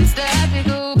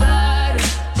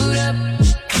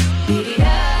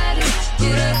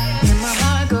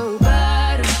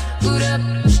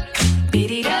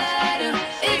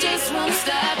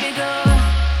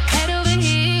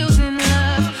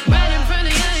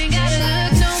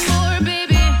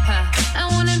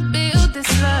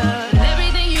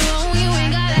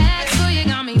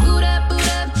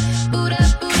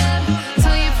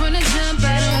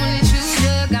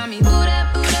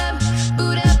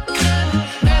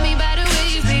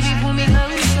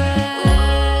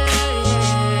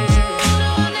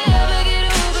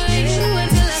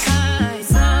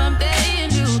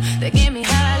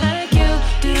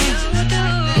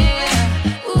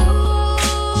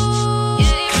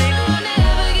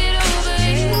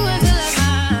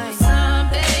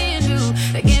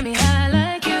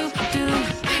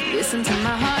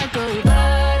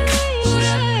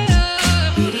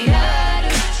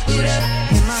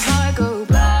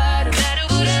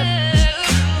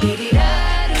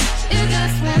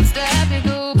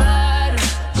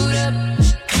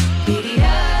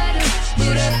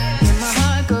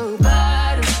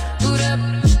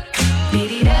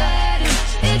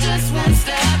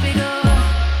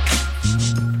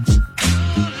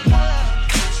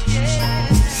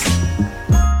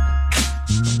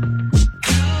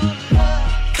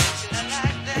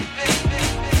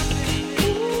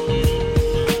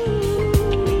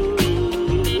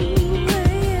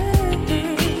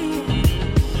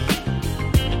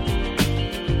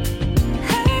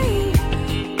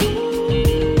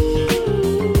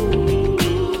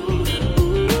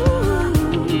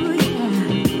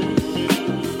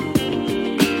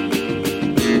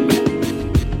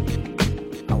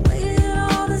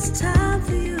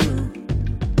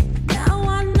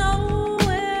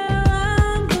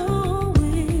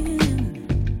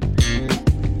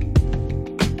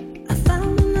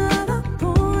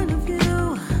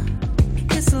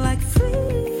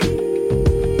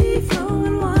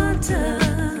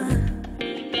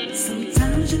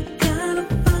 Sometimes you gotta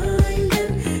find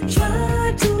and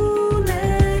try to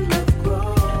let love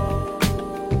grow.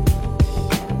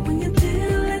 When you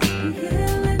feel it, you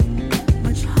heal it.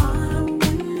 Much harder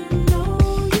when you know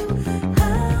you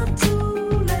have to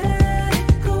let it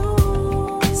go.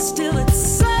 Still, it's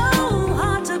so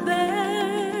hard to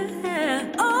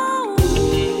bear. Oh,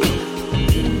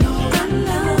 you know I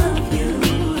love you.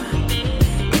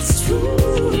 It's true.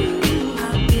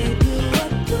 I'll give you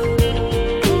what you.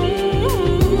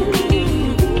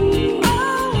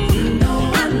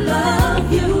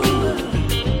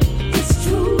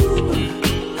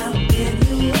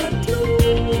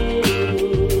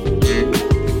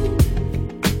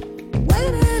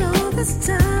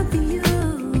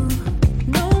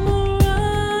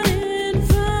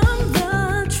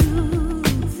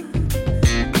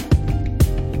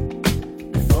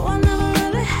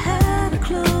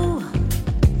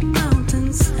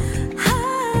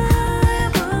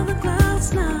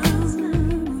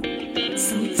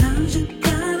 Sometimes you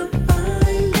gotta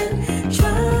find and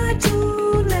try to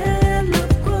let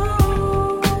love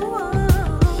grow.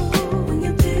 When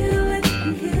you feel it,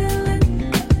 you heal it.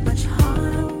 Much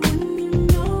harder when you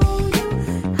know you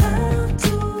have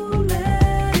to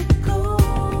let it go.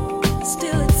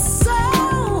 Still, it's so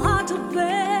hard to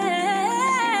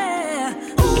bear.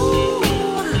 Ooh,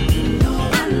 you know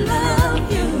I love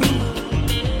you.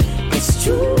 It's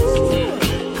true.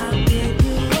 I'll give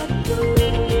you what you.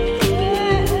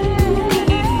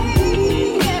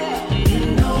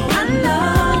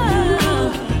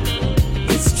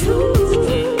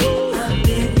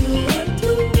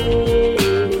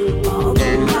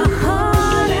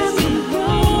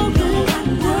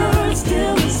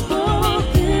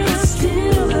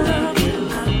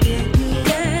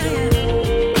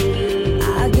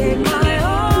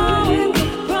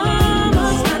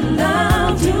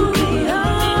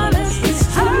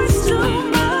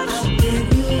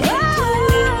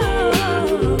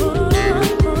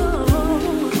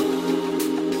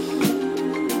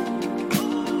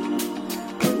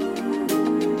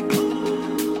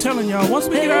 Telling y'all, once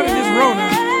we get out of this Rona,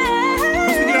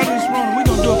 we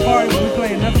gonna do a party where we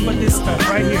playing nothing but this stuff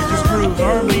right here, just grooves,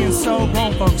 R&B and soul,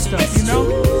 grown folk stuff, you know?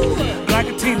 Black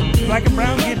and Tina, black and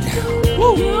brown, get down.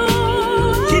 Woo!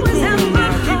 Keep grooving,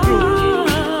 man, keep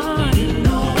grooving. You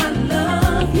know I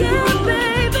love you,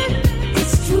 baby.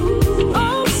 It's true,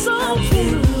 oh so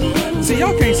true. See,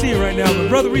 y'all can't see it right now, but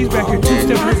Brother Resse back here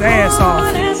two-stepping his ass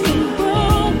off.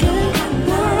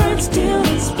 Still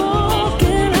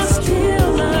unspoken, I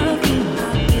still love you.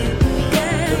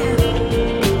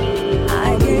 I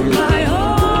gave my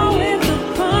all with the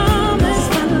promise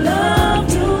my love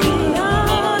to be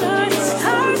honored. It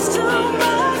hurts too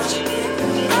much.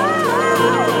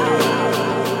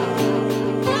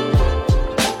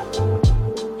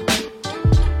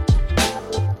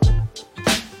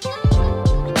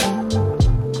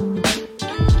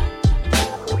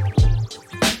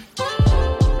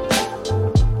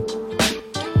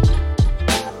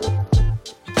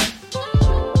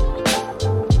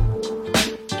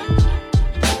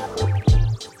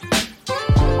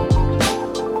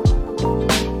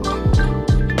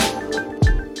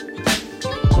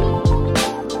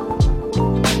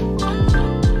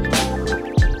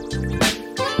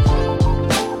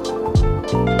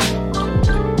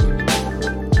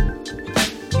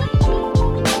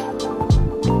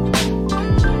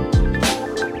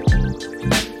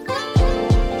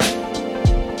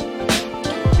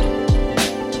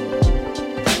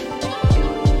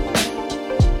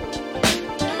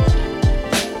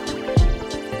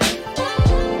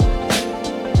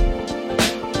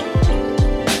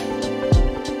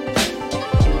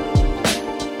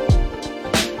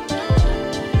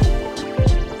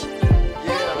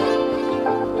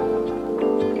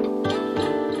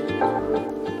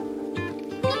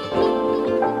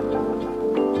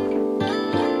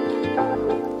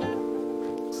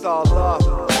 It's all love.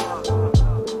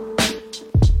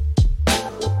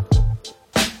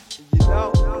 You know,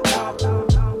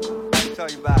 tell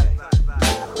you about it.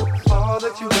 All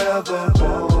that you ever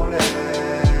wanted.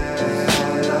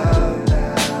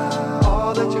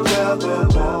 All that you ever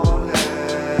wanted.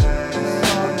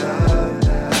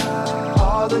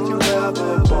 All that you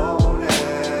ever wanted.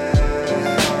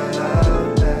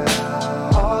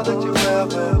 All that you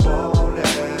ever wanted.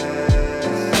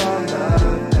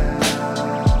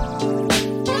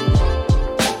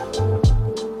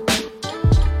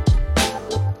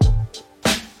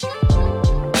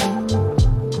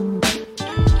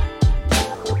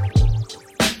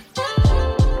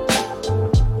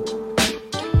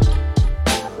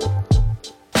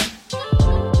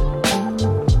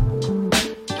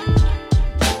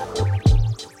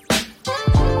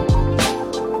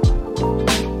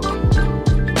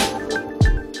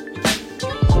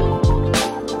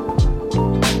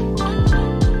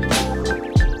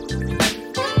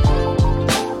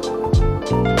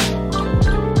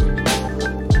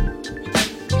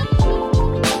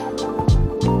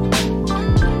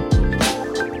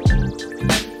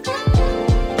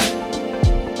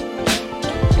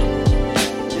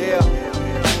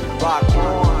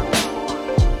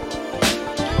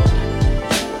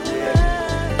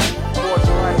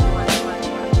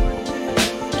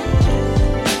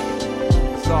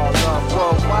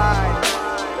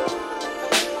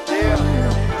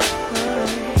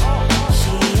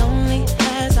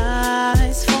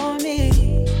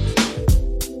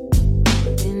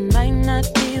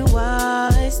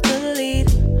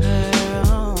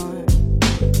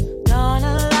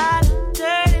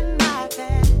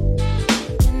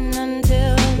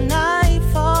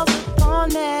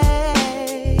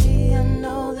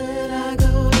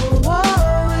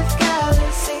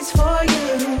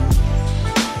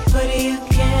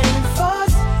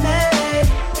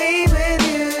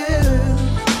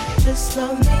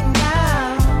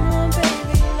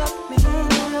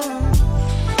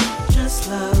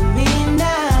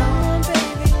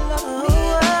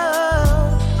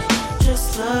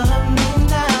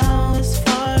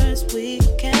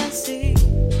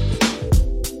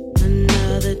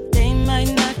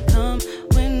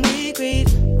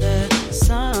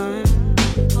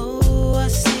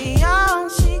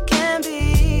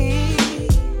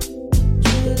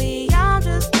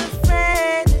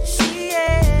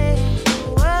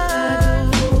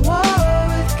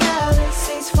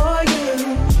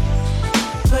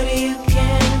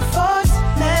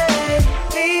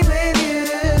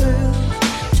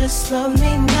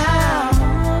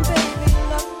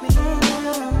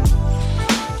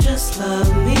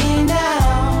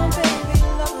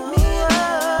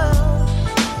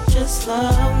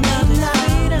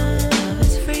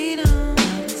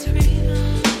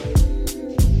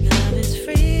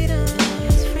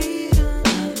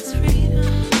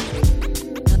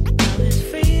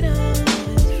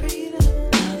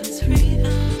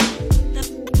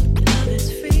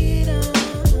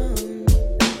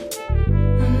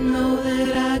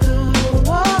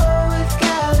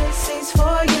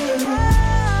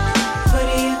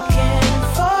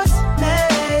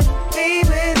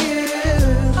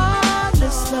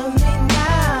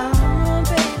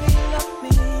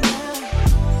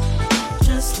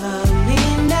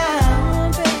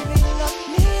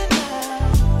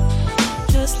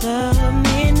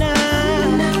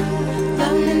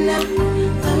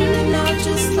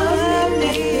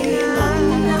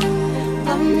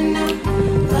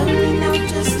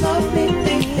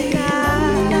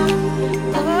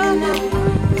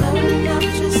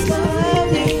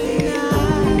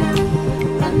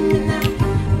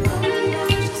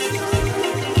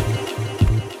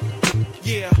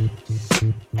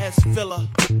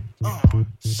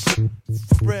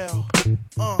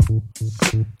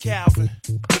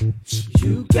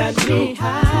 me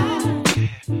high.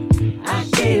 I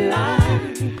can't lie.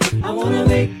 I wanna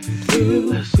make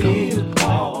you feel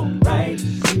alright.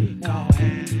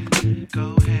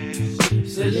 Go ahead.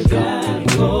 So you got it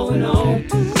going on.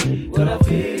 What I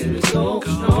feel is so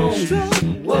strong.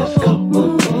 Whoa, whoa,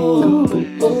 whoa,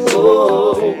 whoa,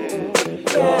 whoa.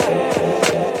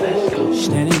 Yeah.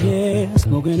 Standing here,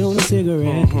 smoking on a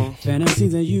cigarette.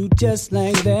 Fantasies of you just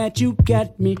like that. You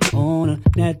got me on a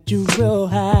natural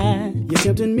high. You're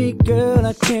tempting me, girl,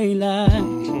 I can't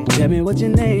lie. Tell me what your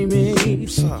name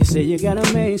is. You say you got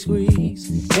a main squeeze.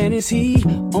 And it's he,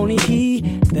 only he,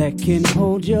 that can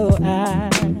hold your eye.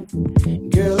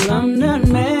 Girl, I'm not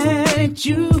mad at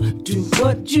you. Do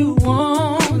what you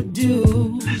want to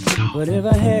do. But if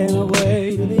I had my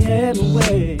way, really had my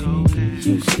way.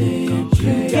 You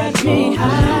got me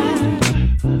high.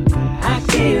 I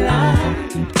can't lie.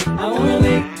 I wanna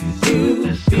make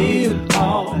you feel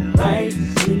alright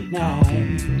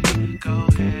tonight.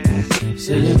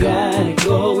 So you got it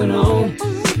going on.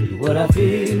 What I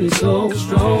feel is so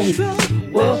strong.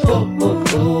 Whoa, whoa, whoa,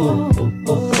 whoa,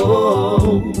 whoa,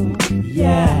 whoa.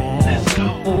 Yeah.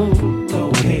 Go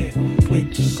ahead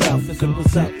with yourself. If it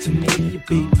was up to me, you'd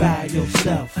be by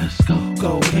yourself.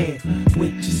 Go ahead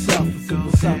with yourself. If it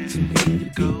was up to me,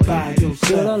 you'd be by yourself.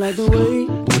 Girl, I like the way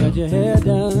you got your hair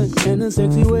done and the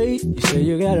sexy way you say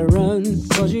you gotta run,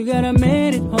 cause you got a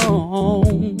man at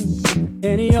home.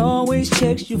 And he always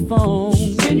checks your phone.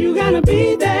 And you gotta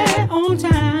be there on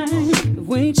time. If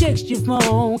when he checks your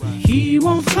phone, he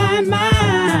won't find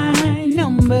my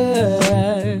number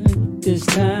this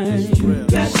time.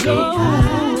 Got me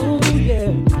high,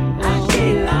 yeah. I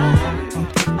can't lie.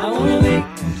 I wanna make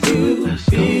you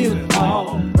feel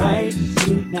alright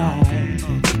tonight.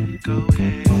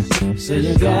 So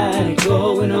you got it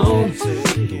going on.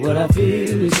 What I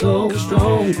feel is so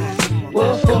strong.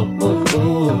 Whoa, whoa, whoa,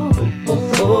 whoa, whoa,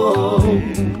 whoa.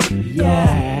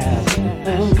 Yeah.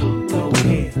 Go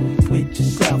ahead with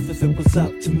yourself. If it was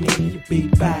up to me, you'd be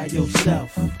by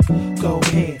yourself. Go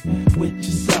ahead with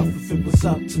yourself. If it was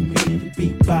up to me, you'd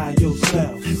be by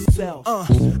yourself.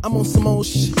 I'm on some old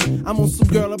shit. I'm on some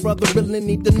girl or brother really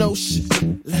need to know shit.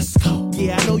 Let's go.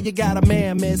 Yeah, I know you got a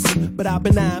man, miss, but I've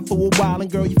been eyeing for a while and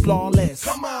girl, you flawless.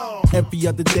 Come on. Every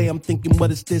other day I'm thinking,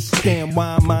 what is this scam?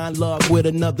 Why am I in love with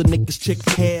another nigga's chick?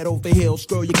 Head over heels,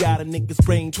 girl, you got a nigga's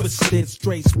brain twisted,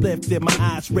 straight split, fit my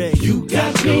eyes red. You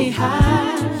got me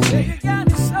high.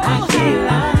 I can't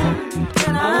lie.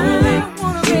 And I wanna make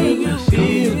you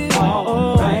feel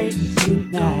alright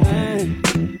tonight.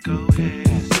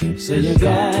 So you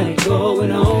got it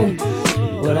going on.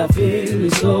 What I feel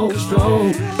is so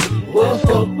strong. Whoa,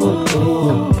 whoa, whoa,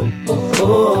 whoa,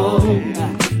 whoa.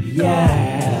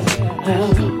 Yeah.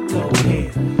 Go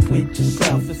ahead with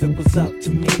yourself. If it was up to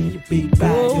me, you'd be by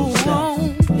yourself.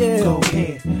 Yeah. Go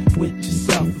ahead with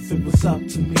yourself. If it was up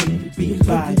to me, you'd be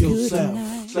by yourself.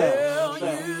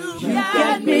 You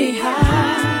got me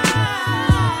high.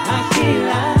 I can't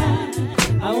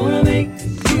lie. I wanna make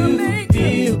you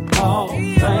feel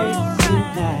alright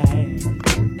tonight.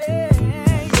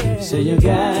 So you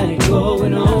got it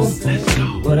going on.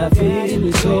 What I feel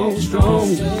is so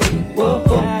strong. Whoa,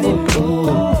 whoa,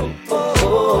 whoa, whoa,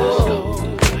 whoa.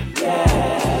 Yeah.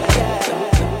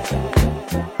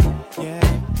 Yeah.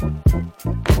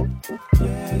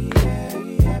 Yeah, yeah,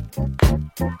 yeah.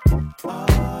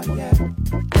 Oh, yeah.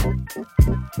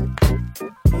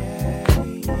 Yeah,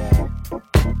 yeah.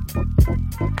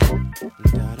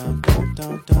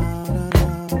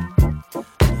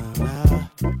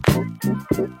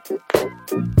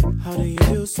 How do you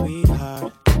do,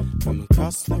 sweetheart? From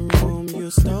across the room,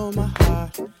 you stole my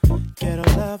heart. Ghetto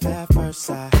love at first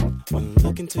sight. When I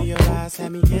look into your eyes,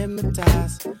 had me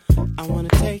hypnotized. I wanna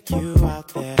take you out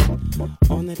there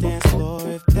on the dance floor,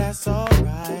 if that's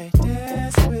alright.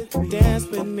 Dance with me, dance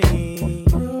with me,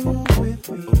 room with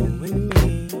me, room with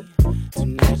me.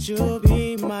 Tonight you'll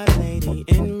be my lady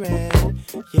in red.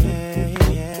 Yeah,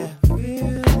 yeah.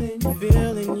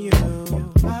 Feeling you.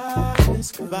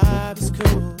 Vibe is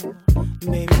cool.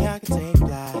 Maybe I can take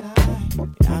flight.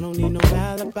 I don't need no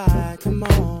alibi. Come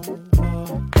on.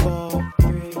 4,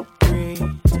 3, 3,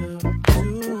 2,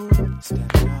 2.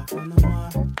 Step it off on the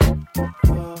 1.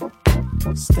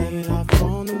 4. Step it off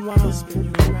on the 1. Spin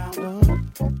you around.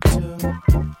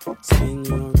 2. Spin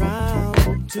you around.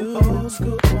 2. Old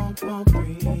school. Bump, bump,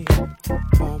 breathe.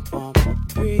 Bump, bump,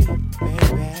 breathe.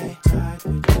 Baby, tight,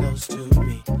 put you close to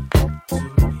me.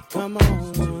 Come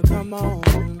on, come on.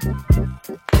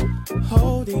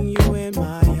 Holding you in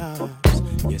my arms.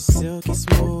 You're silky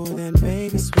smooth and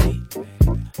baby sweet.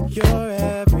 Your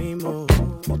every move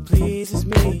pleases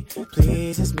me,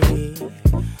 pleases me.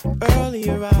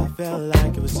 Earlier I felt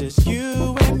like it was just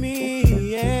you and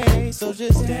me, yeah. So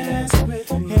just dance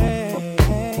with me,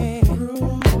 hey,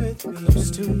 groove with me,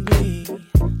 close to me.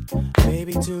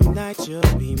 Baby, tonight you'll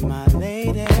be my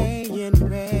lady in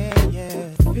red,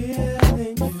 yeah.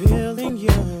 Feeling you,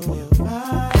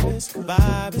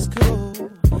 vibe is cool.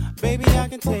 Baby, I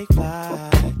can take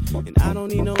flight, and I don't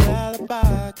need no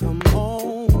alibi. Come home.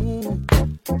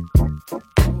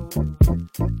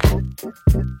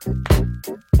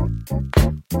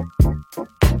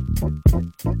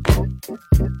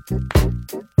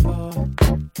 4,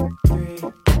 3,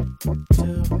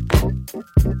 2,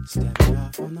 step it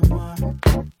off on the 1,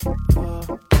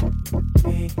 4,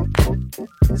 me,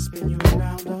 spin you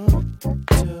around on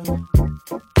 2.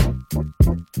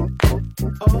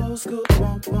 Old school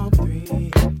bump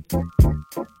 3.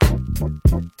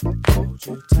 Hold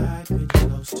you tight when you're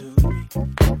close to me,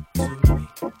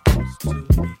 close to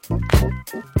me.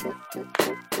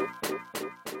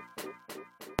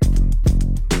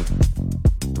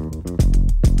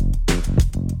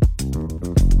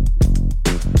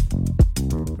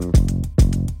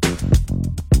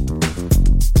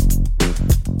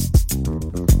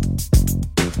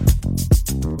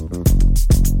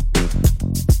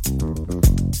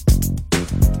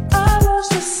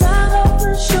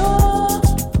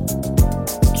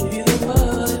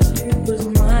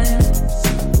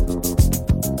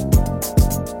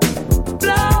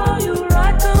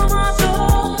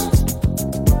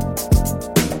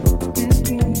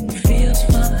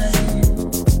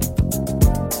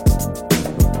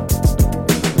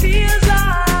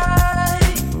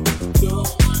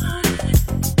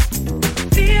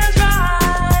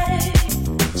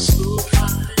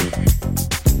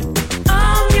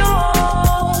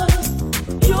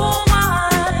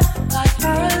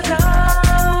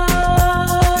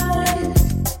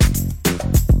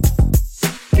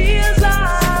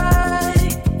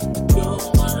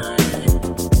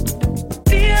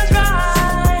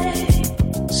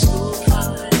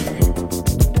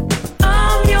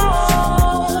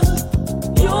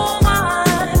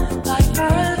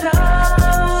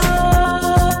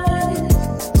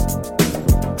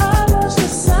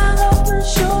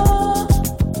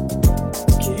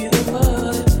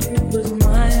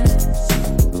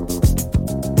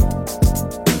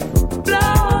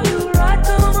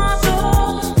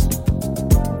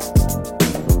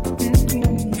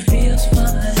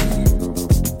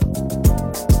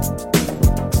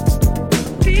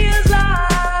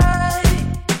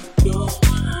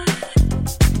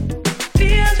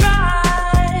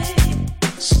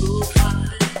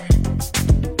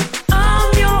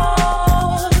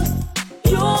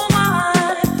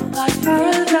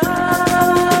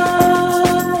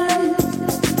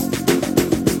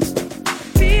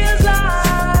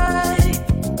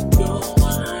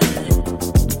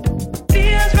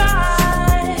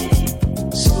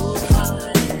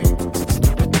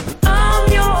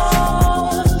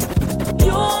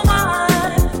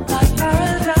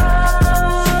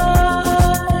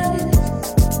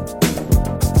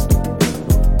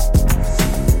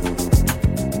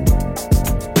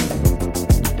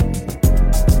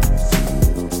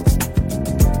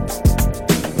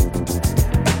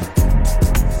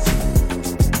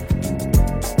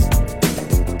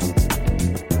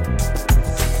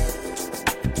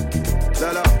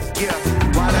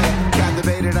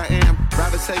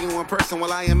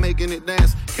 It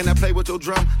dance. Can I play with your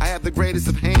drum? I have the greatest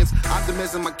of hands.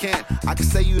 Optimism I can't. I can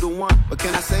say you the one, but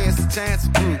can I say it's a chance?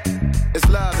 It's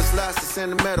love, it's lust, it's in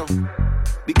the middle.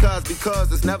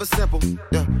 Because it's never simple.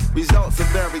 Yeah. Results are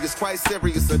various, quite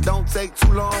serious. So don't take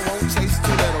too long, won't chase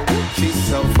too little. She's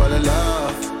so full of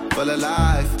love, full of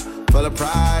life, full of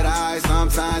pride. I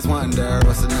sometimes wonder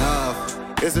what's enough.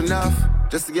 Is enough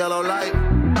just a yellow light?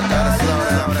 Gotta slow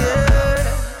down.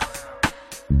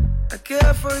 I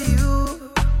care for you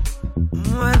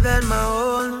more than my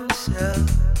own self.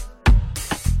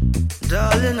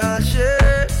 Darling, I'll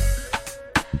share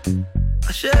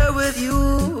with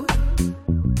you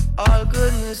all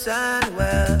goodness and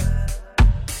wealth.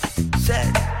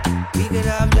 Said we can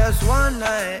have just one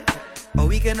night, or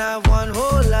we can have one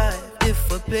whole life if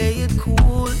we play it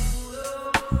cool.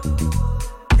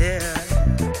 Yeah,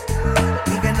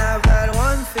 we can have that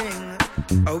one thing,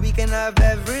 or we can have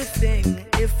everything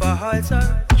if our hearts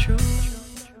are true.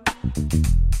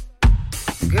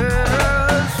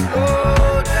 Girl,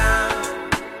 slow down.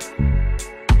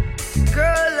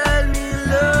 Girl, let me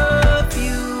love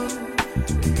you.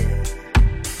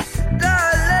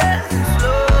 Darling,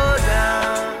 slow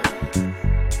down.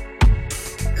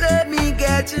 Let me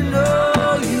get to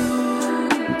know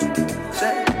you.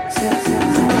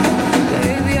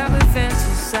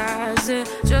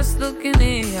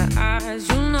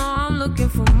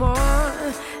 looking for more,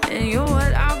 and you're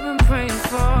what I've been praying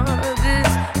for. This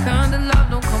kind of love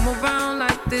don't come around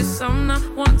like this. I'm not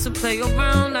one to play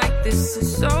around like this.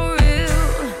 It's so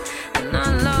real, and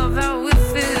I love how it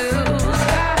feels.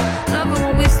 I love it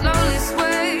when we slowly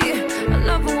sway. I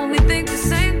love it when we think the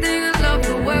same thing. I love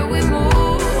the way we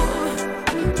move,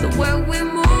 the way we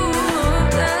move.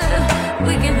 Yeah.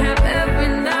 We can have every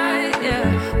night,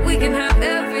 yeah. We can have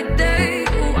every day.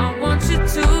 Ooh, I want you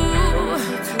to.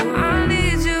 I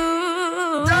need you.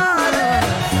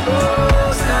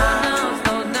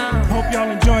 Slow down. Hope y'all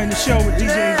enjoying the show with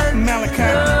DJ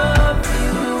Malachi.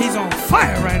 He's on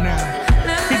fire right now.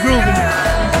 He grooving now.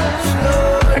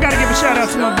 I gotta give a shout out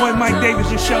to my boy Mike Davis,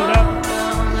 just showed up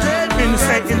in the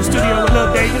studio with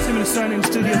Lil Davis. Him and his son in the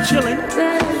studio chilling.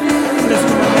 Listen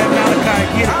to my man Malachi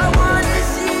get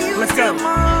it. Let's go.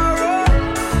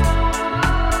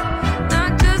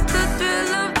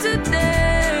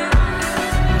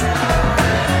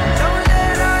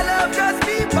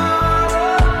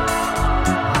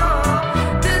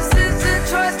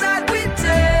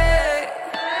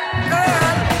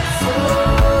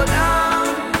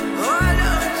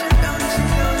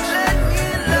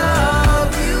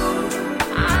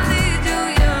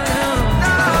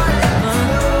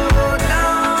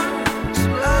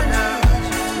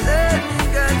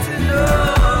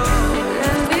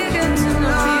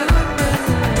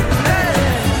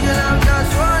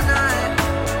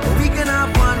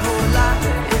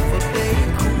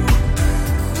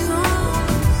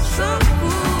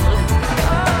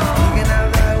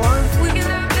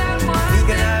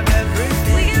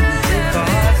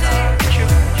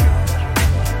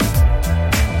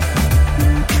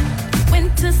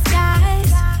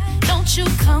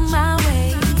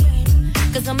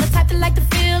 I'm the type that like to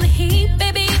feel the heat,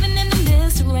 baby, even in the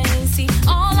midst of rain. See,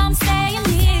 all I'm saying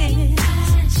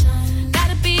is,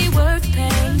 gotta be worth the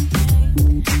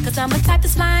pain. Cause I'm the type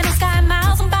that's flying on sky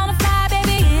miles. I'm bound to fly,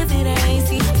 baby, if it ain't.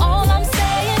 See, all I'm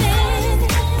saying is,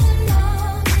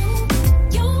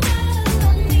 you gotta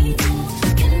love me more.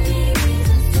 Give me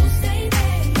reasons to stay,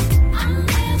 babe. I'm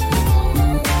never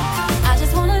gonna lie. I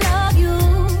just wanna love you.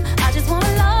 I just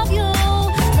wanna love you.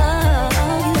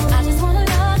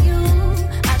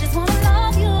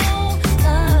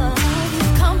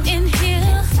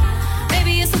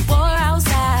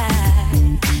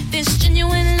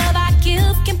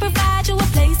 Provide you a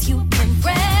place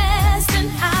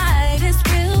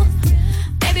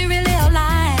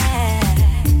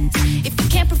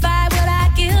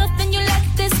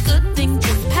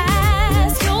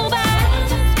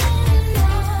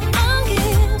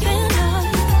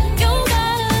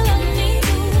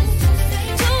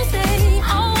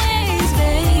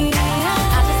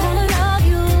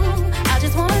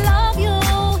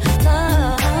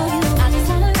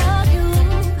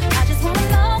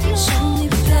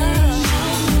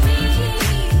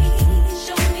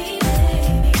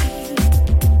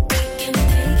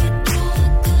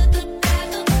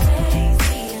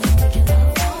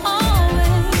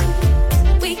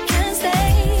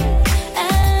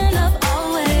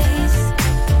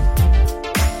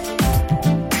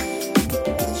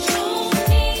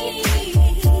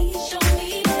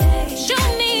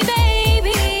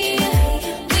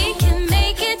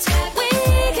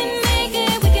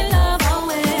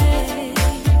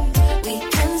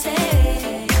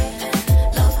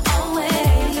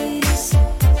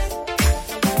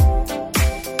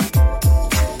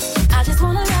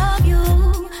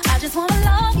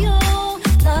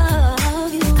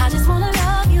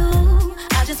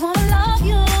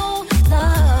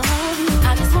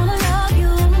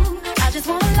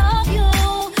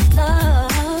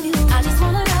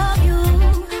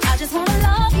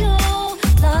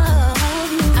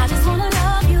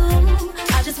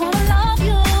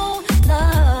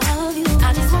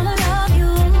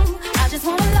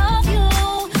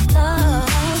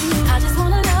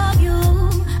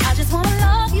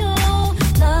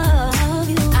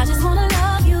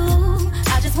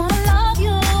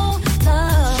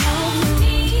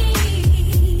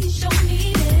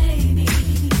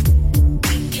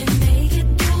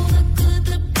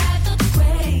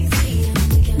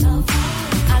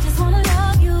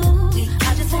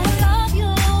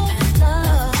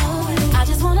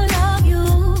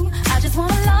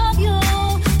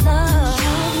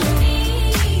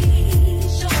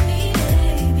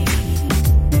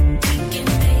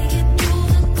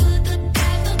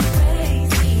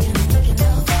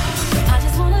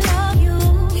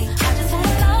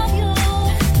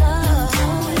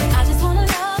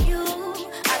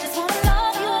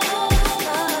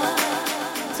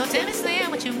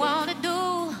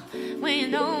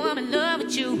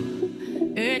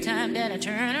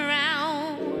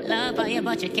look for you,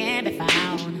 but you can't be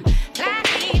found.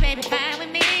 Like me, baby, fine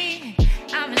with me.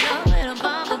 I'm in love with a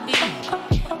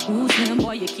bumblebee. Ooh, slim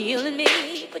boy, you're killing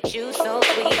me, but you so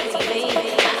sweet, baby.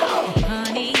 Oh,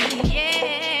 honey,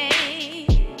 yeah.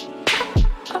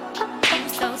 You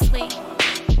so sweet.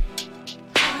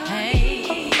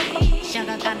 Hey,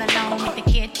 sugar got the loan to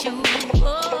get you.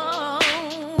 Oh,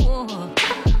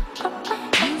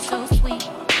 you so sweet.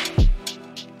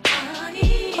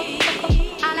 Honey,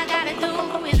 all I gotta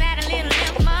do is add a little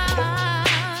more.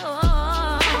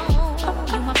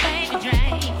 You my baby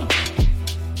drink.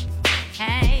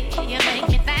 Hey, you make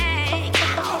me think.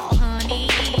 Oh, honey,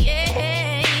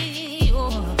 yeah.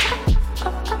 Oh,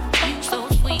 you so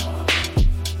sweet.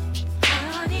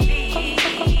 Honey,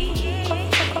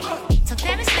 so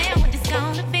tell me, Sam, what it's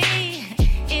gonna be.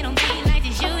 It don't be like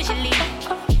this usually.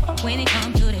 When it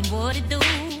comes to that, what it do?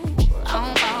 I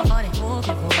don't fall for that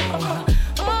boogie boo.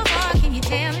 Oh, boy, can you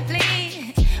tell me,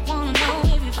 please? Wanna know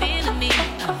if you're feeling me.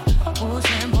 Oh,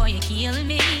 Slim boy, you're killing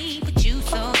me, but you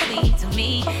so sweet to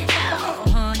me. Oh,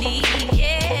 honey,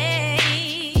 yeah.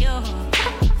 Oh,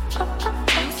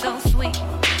 you so sweet.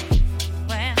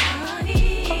 Well,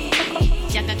 honey,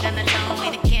 Jacka got a long way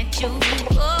to get you.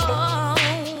 Oh,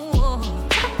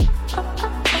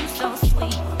 you so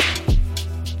sweet.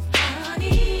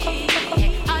 Honey,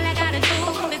 all I gotta do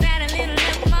is add a little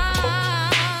more.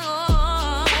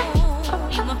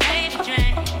 You my baby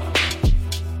drink.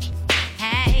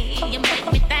 Hey, you make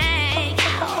me think.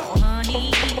 Oh, honey,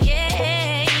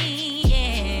 yeah,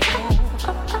 yeah.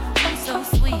 Oh, you so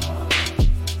sweet.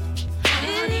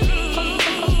 Honey,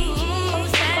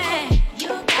 say you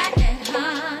got that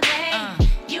honey.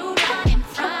 You running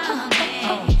from me.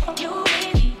 You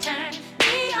really turn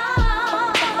me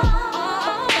on.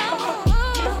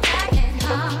 You got that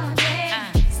honey.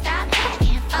 Stop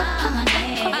acting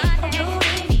funny. You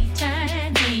really turn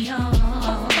me on.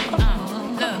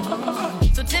 Look,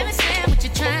 so tell me, Sam, what you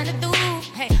trying to do?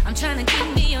 Hey, I'm trying to give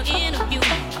me your interview.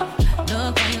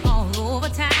 Look, you all over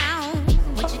town.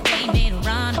 What you ain't made a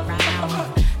run around.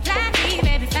 Like me,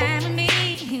 baby, fine with me.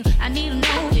 I need to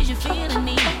know if you're feeling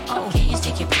me. Oh, can you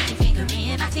stick your pinky finger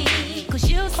in my teeth? 'Cause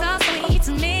you so sweet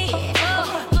to me.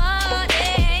 Oh,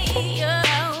 yeah.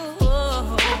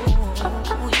 Oh,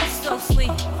 you so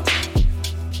sweet.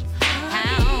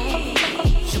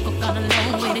 Sugar got a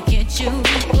long way to get you.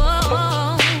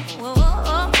 Oh,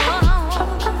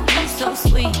 you so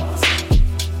sweet.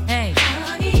 Hey,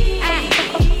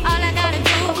 all I gotta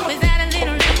do is add a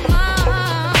little more.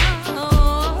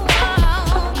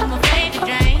 You my baby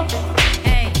drink.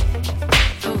 Hey,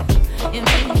 ooh, you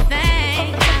make me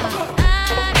think.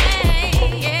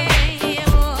 Yeah.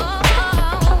 Oh,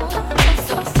 you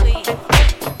so sweet.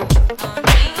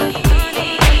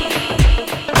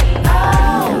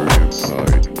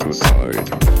 Side to side.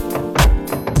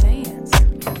 Dance.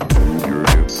 Your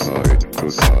hips side to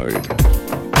side.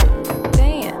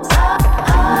 Dance.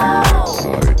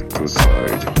 Side to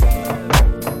side.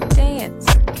 Dance.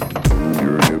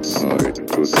 Your hips side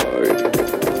to side.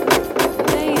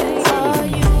 Are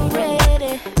you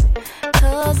ready?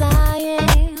 'Cause I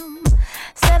am.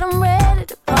 Said I'm ready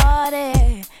to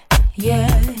party.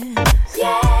 Yeah.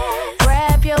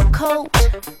 Grab your coat.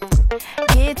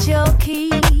 Get your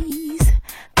keys.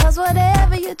 'Cause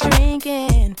whatever you're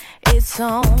drinking, it's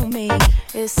on me.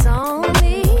 It's on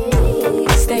me.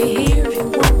 Stay here if you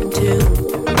want to.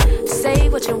 Say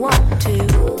what you want to.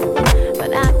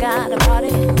 But I got a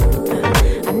party.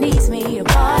 I needs me a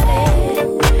party.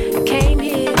 Came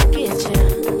here to get you.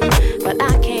 But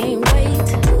I can't wait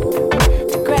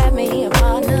to grab me a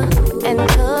partner and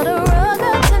cut a rug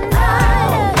up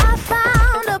tonight. I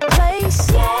found a place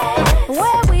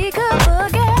where we could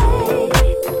boogie.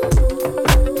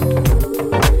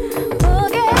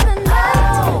 Boogie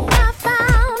tonight. I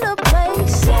found a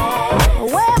place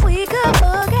where we could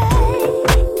boogie.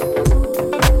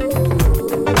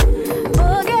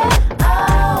 Boogie.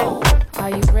 Oh,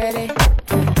 are you ready?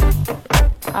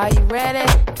 Are you ready?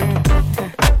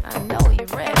 I know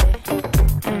you're ready.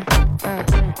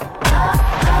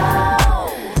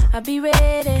 I'll be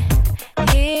ready.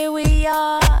 Here we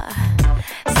are.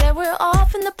 Said we're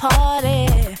off in the party.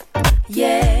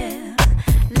 Yeah.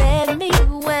 Let me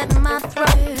wet my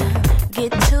throat.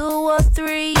 Get 2 or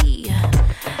 3.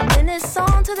 Then it's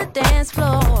on to the dance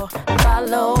floor.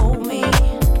 Follow me.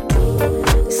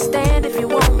 Stand if you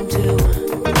want to.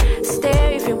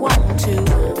 Stare if you want to.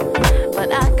 But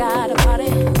I got a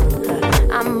party.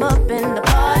 I'm up in the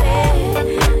party.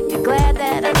 You're glad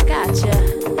that I got you.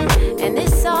 And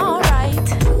it's alright.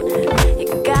 You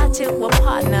got you a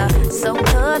partner. So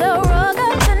cut a rug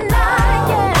up tonight.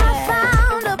 Yeah. I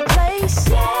found a place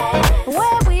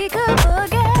where we could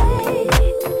boogie.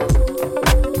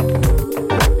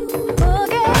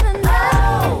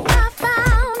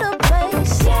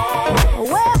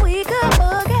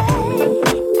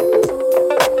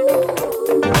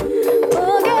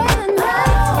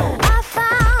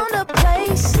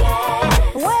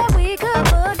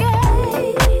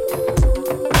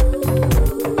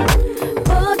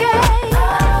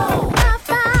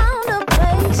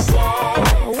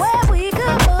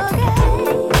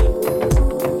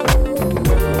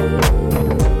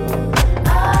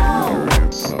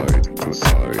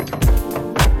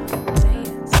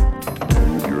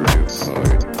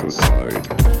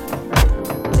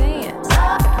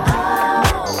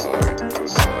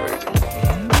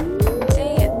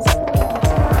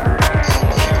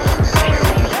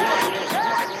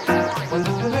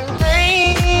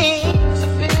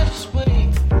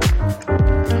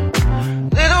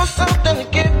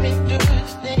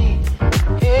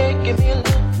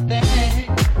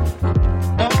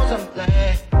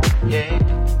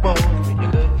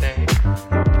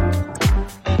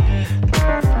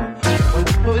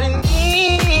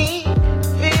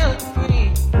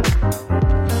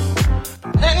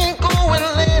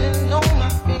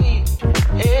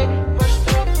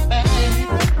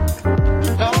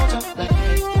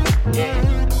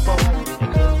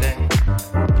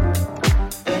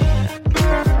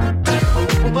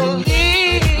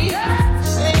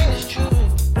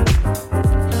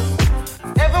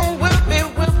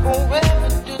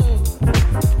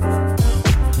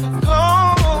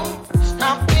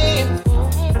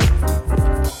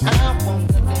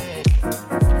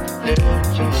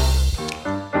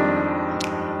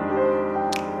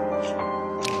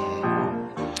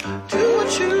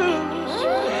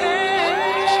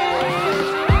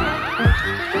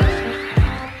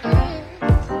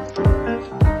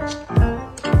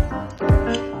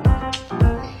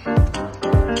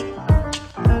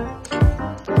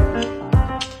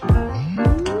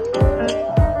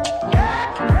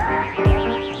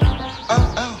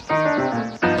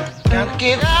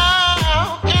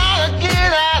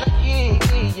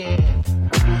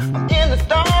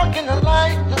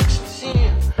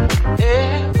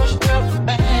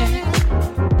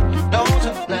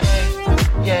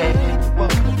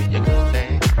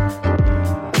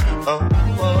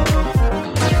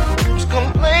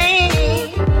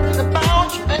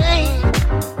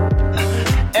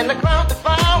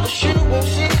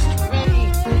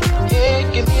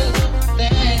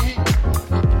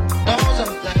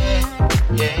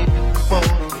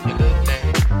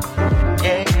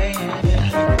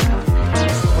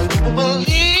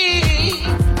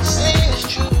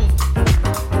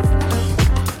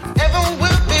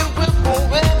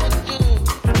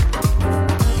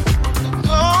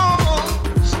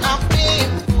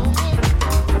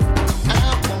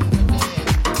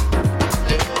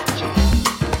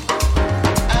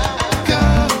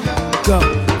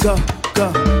 go,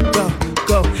 go, go,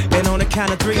 go. And on the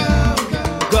count of three,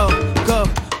 go, go,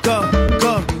 go,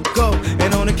 go, go.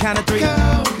 And on the count of three,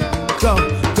 go,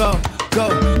 go, go,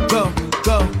 go,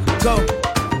 go, go.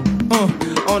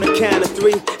 On the count of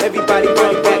three, everybody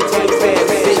run back to the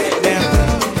fantasy. Now,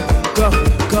 go,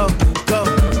 go, go,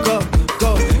 go,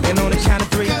 go. And on the count of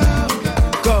three,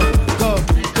 go, go,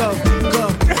 go, go,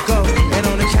 go. And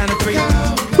on the count of three,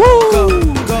 go, go,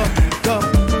 go,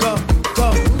 go, go,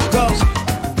 go.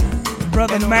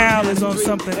 Brother Mal is on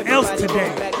something else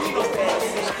today.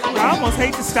 I almost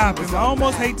hate to stop him.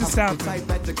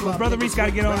 But Brother Reese got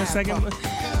to get on in a second.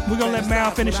 We're going to let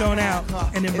Mal finish on out,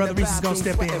 and then Brother Reese is going to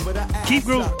step in. Keep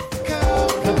grooving.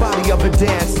 The body of a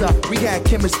dancer. We had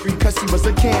chemistry cause she was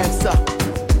a cancer.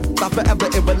 Thought forever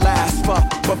it would last for,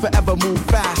 but forever move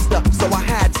faster. So I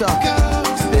had to.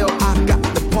 Still I got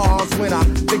the pause when I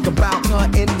think about her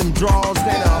in them drawers.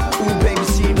 And ooh baby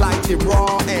she liked it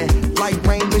raw. And like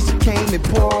rain when she came and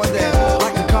poured. And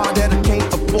like a car that I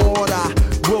can't afford. I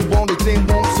will want it then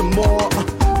want some more.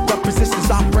 The positions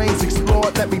our brains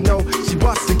explored. Let me know she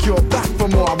was secure. Back for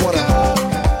more. I wanna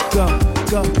go,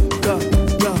 go, go,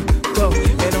 go, go.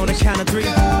 And on the count of three,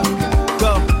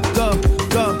 go, go,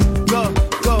 go, go,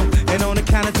 go. And on the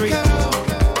count of three,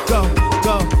 go,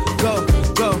 go, go,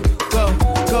 go, go,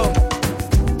 go.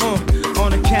 On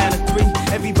the count of three,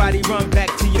 everybody run back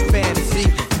to your fantasy.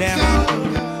 Now.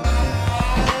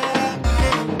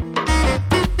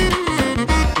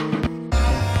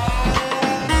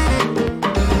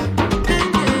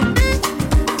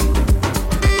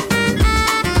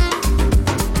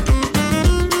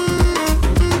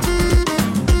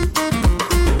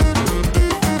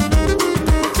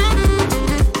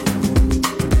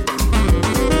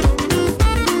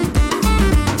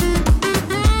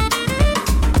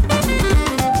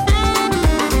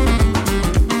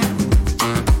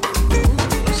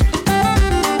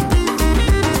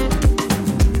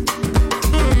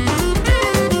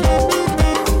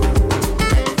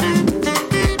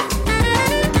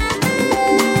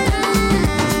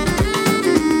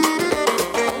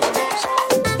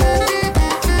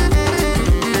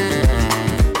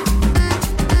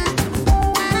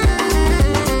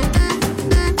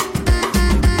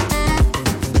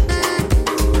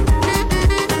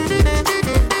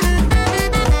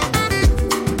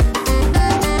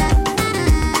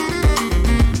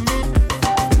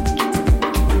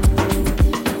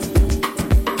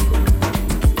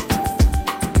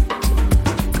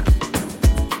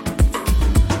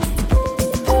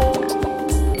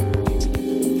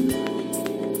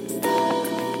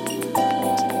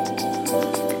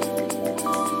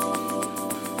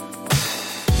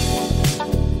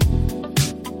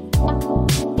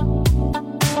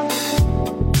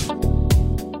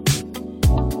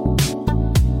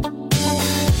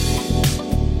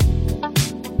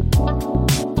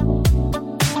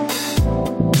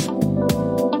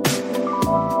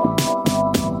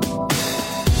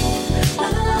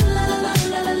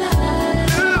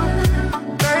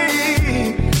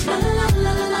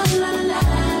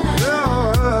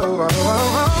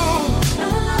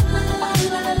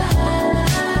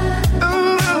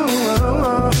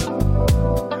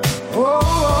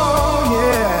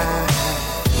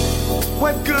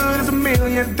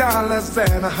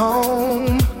 And a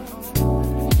home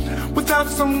without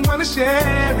someone to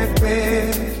share it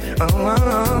with.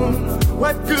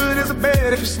 What good is a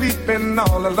bed if you're sleeping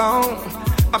all alone?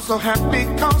 I'm so happy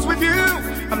cause with you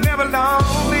I'm never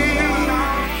lonely.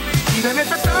 Even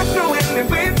if it's not snowing in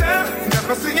winter,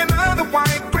 never see another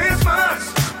white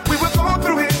Christmas. We will go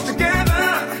through it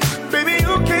together. Baby,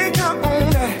 you can't count on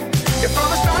that. If all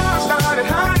the stars started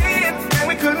hiding and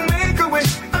we couldn't make a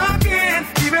wish again,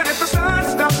 even if the sun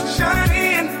stopped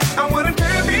shining, I wouldn't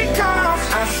care because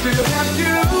I still have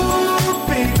you,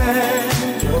 baby.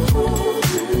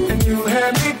 And you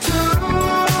have me too,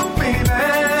 baby.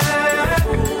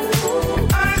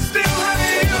 I still have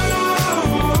you,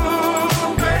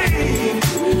 babe.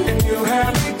 And you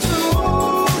have me too,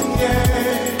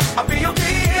 yeah. I'll be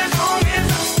okay as long as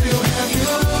I still have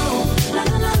you. La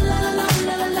la la la la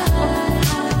la la la.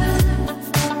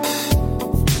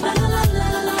 La la la la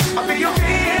la la. I'll be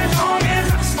okay as long as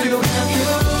I still have you.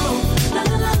 La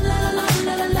la la la la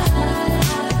la la la.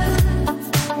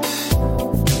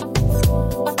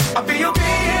 I'll be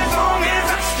okay as long as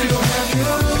I still have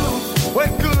you. What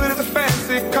good is a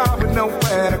fancy car with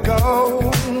nowhere to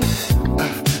go?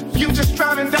 You just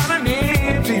driving down an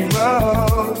empty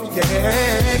road,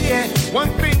 yeah, yeah. One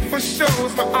thing for sure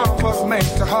is for all of us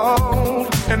made to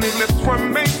hold, and these lips were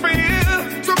made for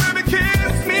you, so baby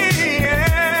kiss me,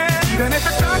 yeah. Even if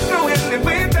it's not snowing in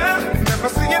winter, never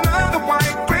see another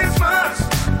white Christmas.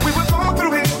 We will go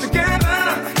through it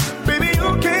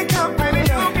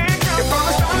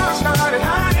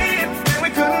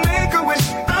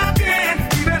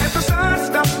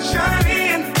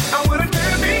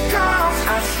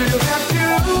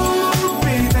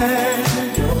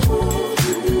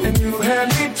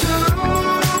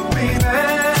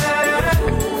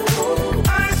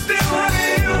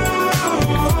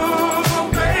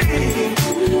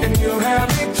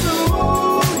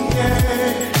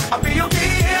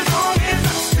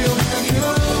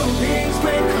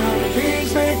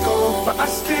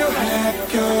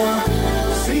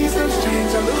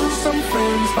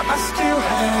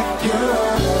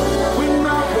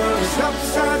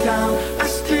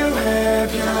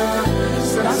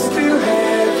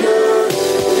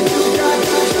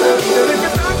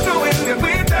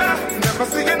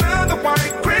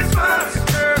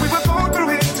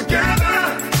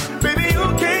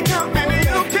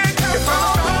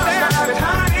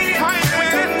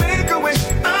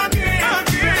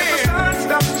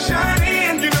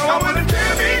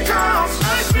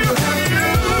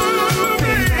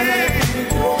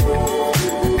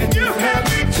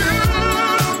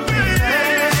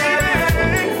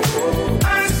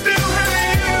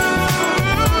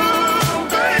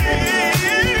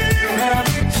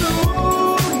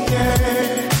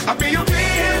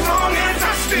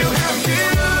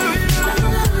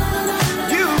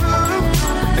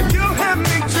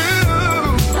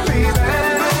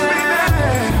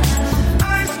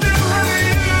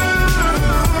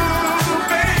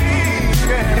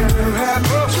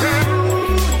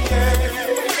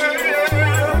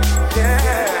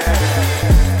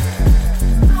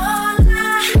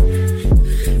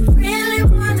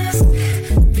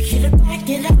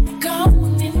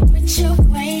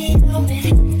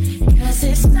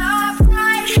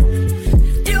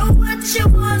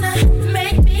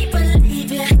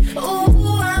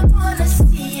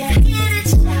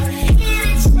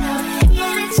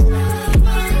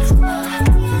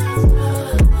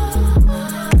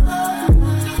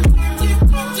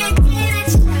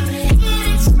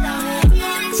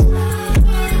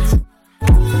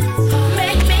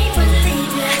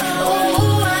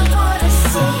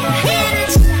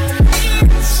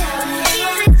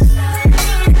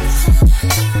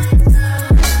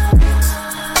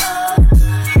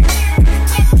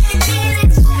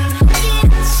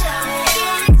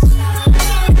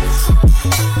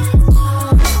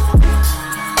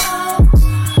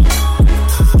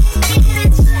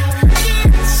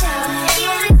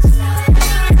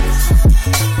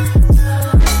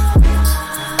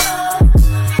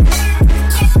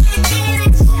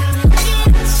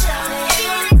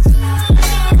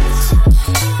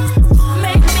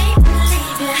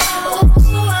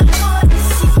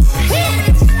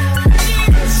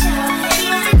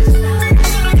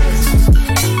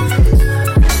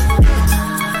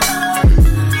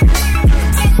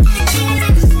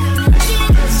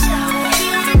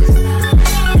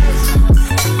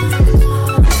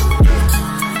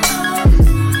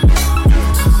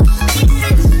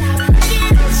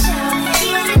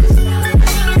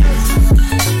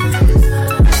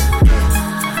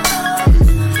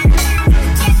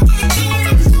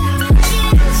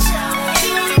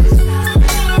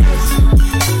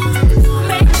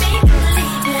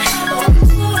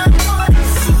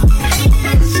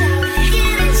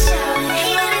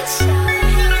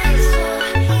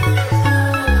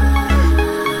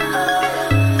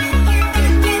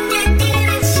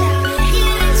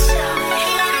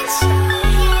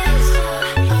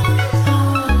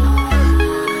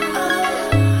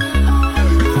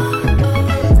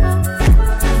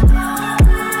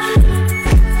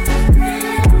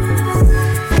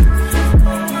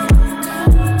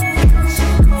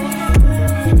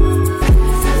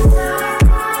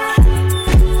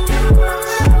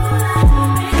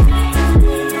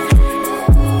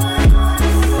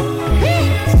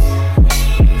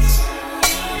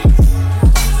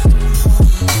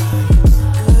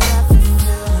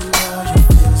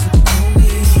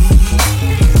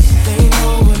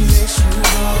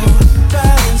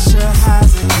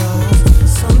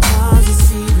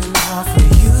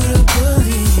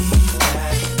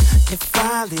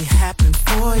finally happened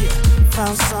for you.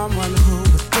 Found someone who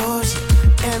adores you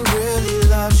and really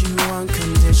loves you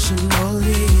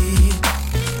unconditionally.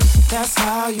 That's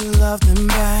how you love them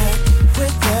back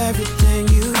with everything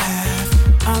you have.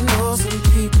 I know some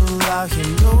people out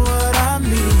here know what I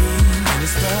mean. And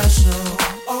it's special.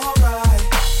 Alright,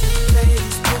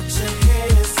 ladies, put your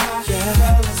hands high. Yeah,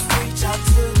 fellas, reach out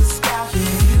to the sky.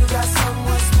 Yeah, you got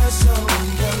someone special in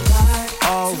your life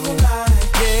tonight.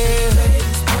 Yeah,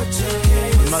 ladies, put your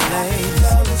hands high. My ladies,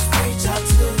 fellas, reach out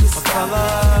to the sky.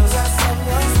 Fellas, you got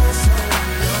someone special in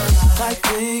your life. Like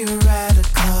when you're at a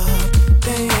club,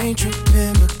 they ain't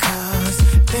tripping because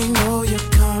they know you're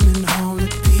coming home to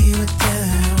be with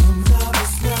them. Love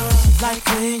is love. Like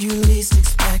when you least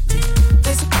expect it,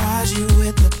 they surprise you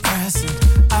with a present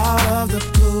out of the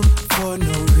blue for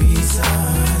no reason.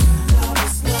 Love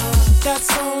is love. That's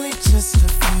only just a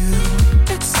few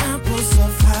examples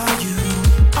of how you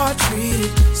are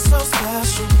treated. So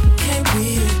special, can't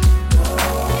beat it. No.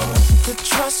 The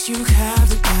trust you have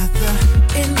together,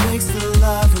 it makes the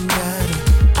loving better.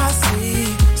 I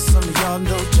see some of y'all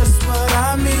know just what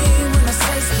I mean when I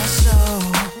say special.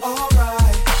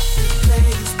 Alright,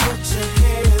 ladies, put your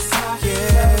hands high. Yeah,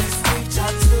 fellas, reach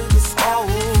out to the sky.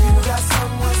 You got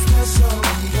someone special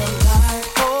in your life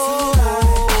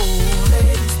tonight.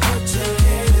 Ladies, put your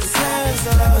hands high.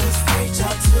 Fellas, reach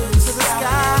out to the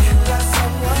sky. You got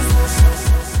someone special.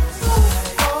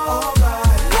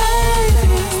 Alright,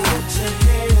 ladies, put your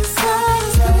hands high.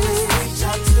 Fellas, reach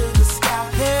out to the sky.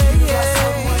 You got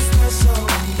someone special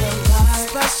in your life.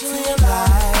 Special in your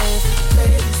life.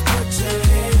 Ladies, put your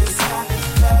hands high.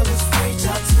 Fellas, reach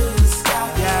out to the sky.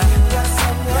 Yeah, you got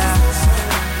someone special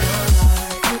in your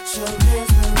life. Put your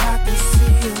hands where I can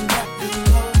see and let me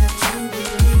know that you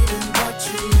believe in what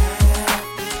you have.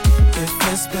 If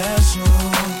it's special,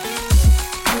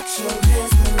 put your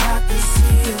hands where I can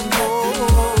see and let me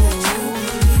know that you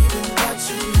believe in what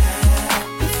you have.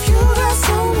 If you got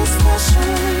someone special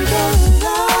in your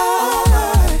life,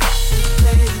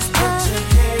 ladies, put your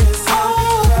hands up.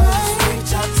 Fellas,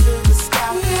 reach out to the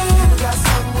sky. You got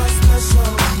someone special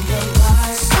in your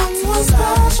life. Someone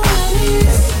special,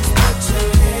 ladies. Put your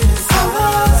hands up.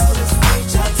 Fellas,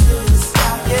 reach out to the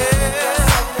sky.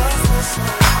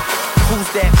 Who's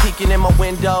that peeking in my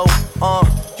window?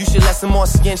 You should let some more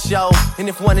skin show. And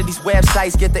if one of these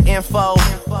websites get the info,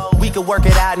 we could work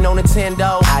it out, no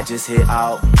Nintendo. I just hit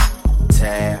alt,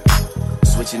 tab,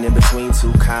 switching in between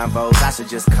two combos. I should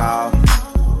just call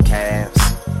cabs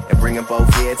and bring them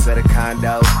both here to the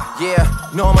condo. Yeah,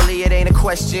 normally it ain't a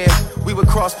question. We would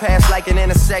cross paths like an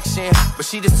intersection, but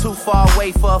she just too far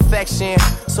away for affection.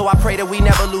 So I pray that we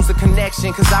never lose a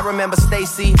connection. Cause I remember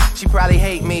Stacy, she probably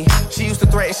hate me. She used to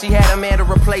threaten she had a man to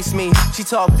replace me. She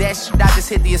talked that shit, I just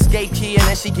hit the escape key. And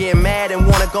then she get mad and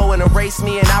wanna go and erase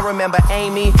me. And I remember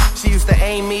Amy, she used to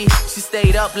aim me. She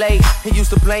stayed up late and used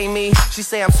to blame me. She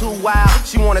say I'm too wild,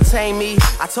 she wanna tame me.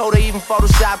 I told her even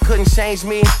Photoshop couldn't change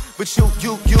me. But you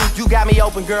got me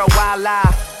open, girl, why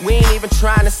lie? We ain't even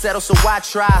trying to settle, so why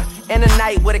try? And a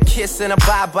night with a kiss and a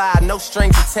bye-bye. No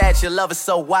strings attached, your love is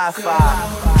so Wi-Fi.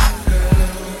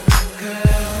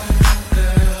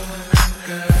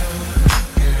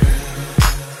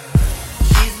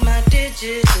 She's my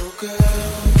digital girl.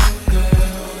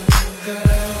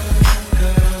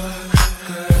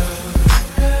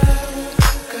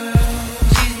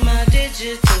 She's my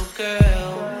digital girl.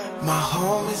 My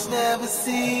homies never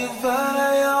see you, but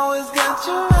I always got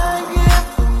you right here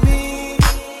for me.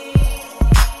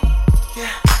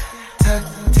 Yeah,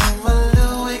 tucked into my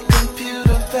Louis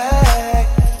computer bag.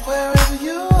 Wherever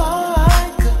you are,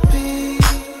 I could be.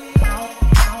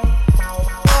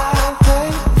 I'll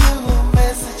take you a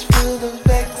message full of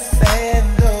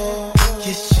Xando.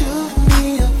 You shoot me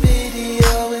a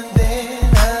video and then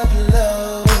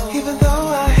upload. Even though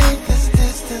I hate this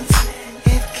distance,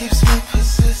 it keeps me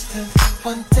persistent.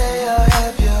 One day I'll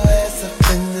have your ass up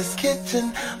in this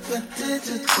kitchen for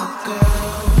digital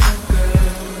girl.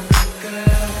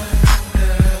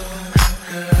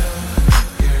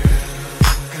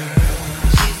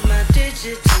 She's my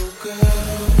digital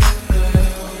girl.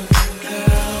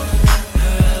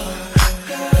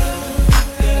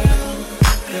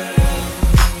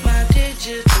 My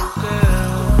digital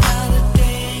girl. Not a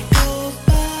day goes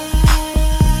by,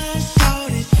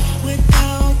 shorty,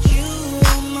 without you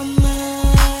on my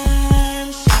mind,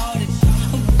 shorty.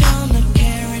 I'm done with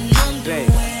carrying Babe,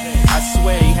 underwear. I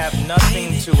swear you have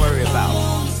nothing to worry about.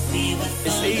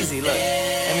 It's easy, look,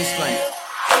 let me explain.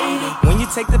 When you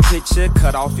take the picture,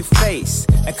 cut off your face,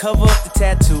 and cover up the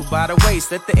tattoo by the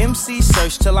waist. Let the MC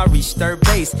search till I reach third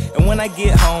base. And when I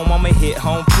get home, I'ma hit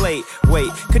home plate. Wait,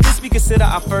 could this be considered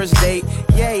our first date?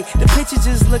 Yay, the picture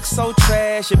just looks so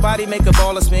trash. Your body make a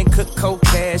baller spin, cook coke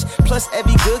cash. Plus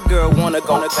every good girl wanna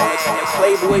go back in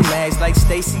Playboy mags like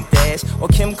Stacey Dash or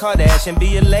Kim Kardashian,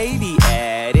 be a lady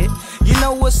at it. You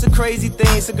know what's the crazy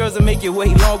thing? Some girls will make you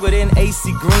wait longer than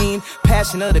AC Green.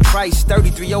 Passion of the Christ,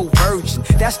 33-year-old virgin.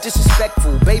 That's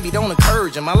disrespectful, baby, don't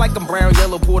encourage them. I like them brown,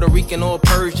 yellow, Puerto Rican, or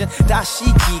Persian.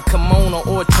 Dashiki, kimono,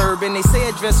 or turban. They say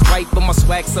I dress right, but my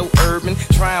swag so urban.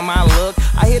 Trying my look,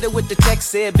 I hit her with the text,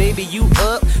 said, baby, you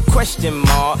up? Question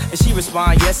mark. And she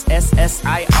respond, yes,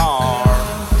 SSIR.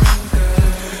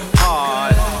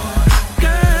 Hard.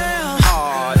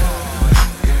 Hard.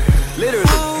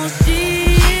 Literally.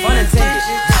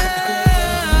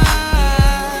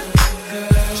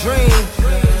 Dream,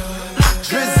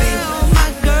 Drizzy, my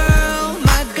girl,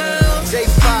 J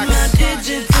Fox, my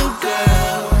digital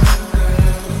girl,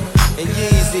 and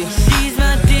Yeezy. She's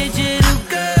my digital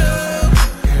girl.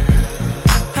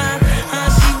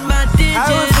 She's my digital girl. How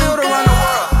do it feel to run the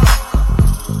world?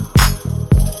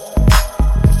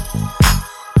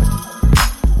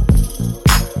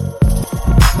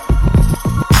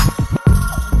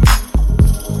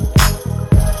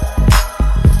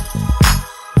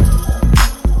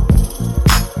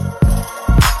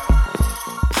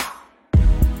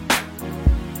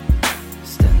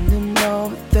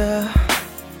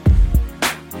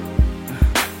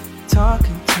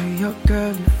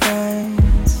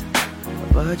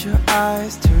 Your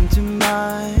eyes turn to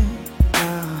mine.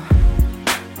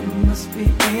 You must be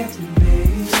into me.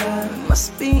 You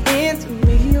must be into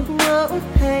me. Oh,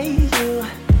 hey, you.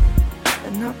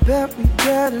 And I bet we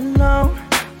get along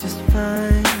just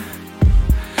fine.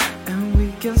 And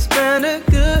we can spend a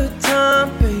good time,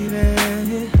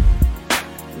 baby.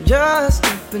 Just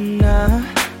open up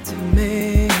to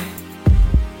me.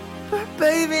 But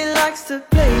baby likes to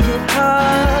play your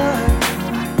part.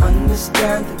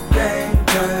 Understand the game,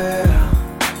 girl.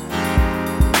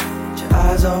 Your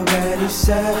eyes already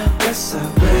said, yes I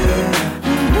will.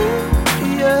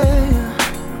 Yeah,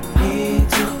 need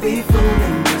to be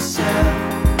fooling yourself.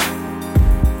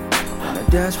 I wanna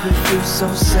dance with you so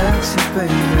sexy,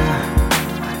 baby.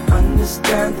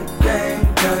 Understand the game,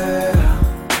 girl.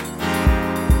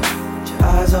 Your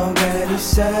eyes already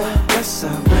said, yes I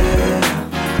will.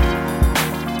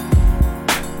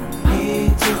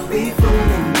 Need to be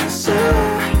fooling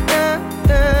yourself.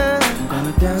 I'm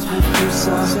gonna dance with you,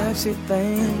 some sexy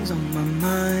things on my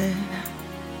mind.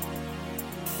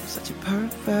 Such a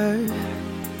perfect,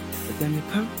 but then you're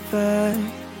perfect,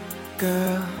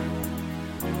 girl.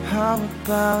 How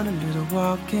about a little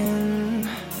walking?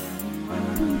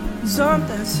 Some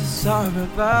dances are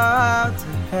about to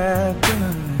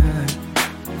happen.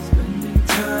 Spending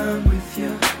time with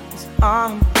you is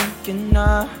all I'm thinking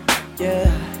of,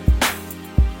 yeah.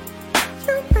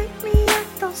 You make me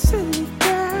act all silly,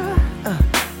 girl.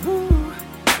 Ooh,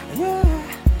 yeah.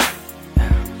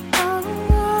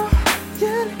 Oh,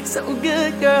 you're looking so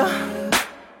good, girl.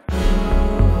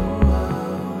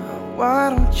 Why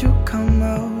don't you come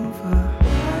over?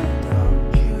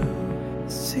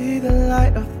 See the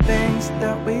light of things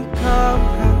that we call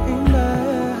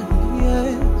happiness.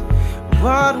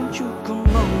 Why don't you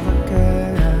come over,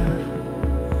 girl?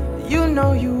 You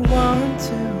know you want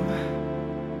to.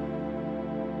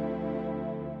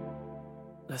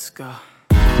 Let's go.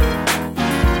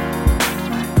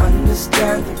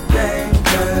 Understand the game,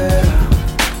 girl.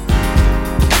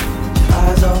 Your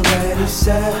eyes already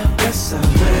said, yes I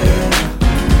will.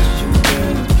 You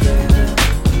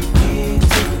need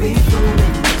to be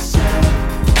fooling yourself.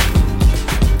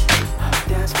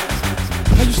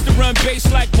 I used to run bass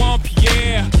like Juan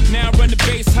Pierre. Now I run the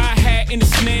bass, hi-hat, and the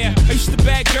snare. I used to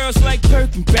bag girls like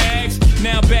Birkin bags.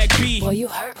 Now back B. Boy, you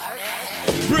hurt.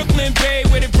 Brooklyn Bay,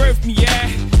 where they birthed me at.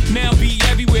 Now be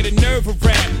everywhere, the nerve of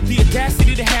rap. The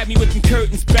audacity to have me with them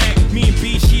curtains back. Me and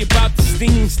B, she about to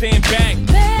sting, stand back.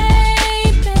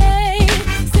 Baby,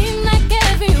 seem like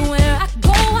everywhere I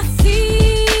go, I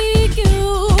see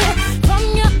you. From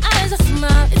your eyes, I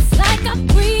smile, it's like I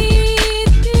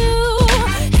breathe you.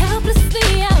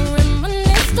 Helplessly, I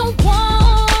reminisce, don't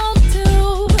want to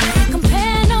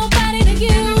compare nobody to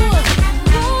you.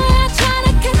 Boy, I try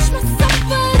to catch myself,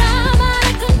 but I'm out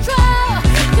of control.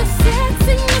 Your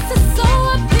sexiness is so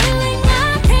appealing,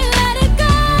 I can't let it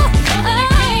go. I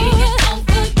can't get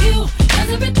over you, 'cause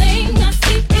everything I see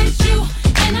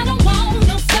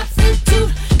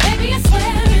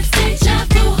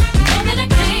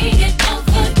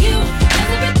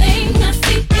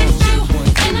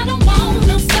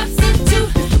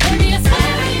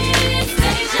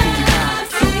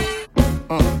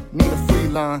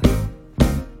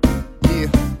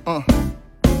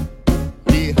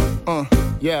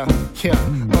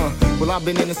I've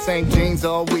been in the same jeans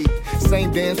all week.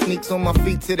 Same damn sneaks on my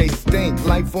feet till they stink.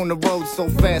 Life on the road so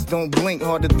fast, don't blink.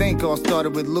 Hard to think, all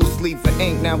started with loose leaf for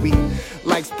ink. Now we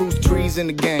like spruce trees in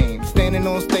the game. Standing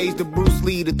on stage to Bruce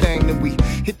Lee the thing. Then we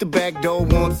hit the back door,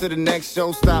 on to the next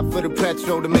show. Stop for the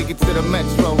petrol to make it to the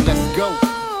metro. Let's go.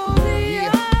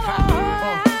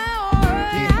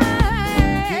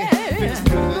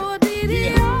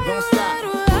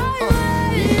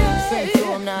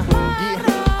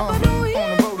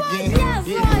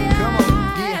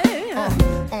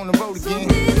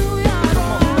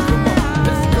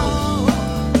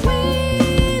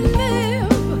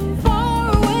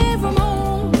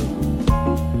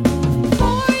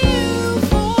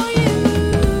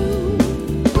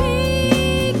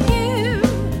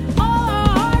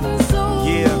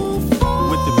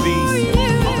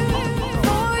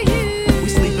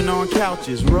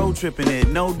 Road tripping it,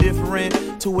 no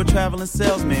different to a traveling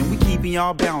salesman. We keeping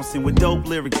y'all bouncing with dope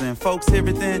lyrics and folks hear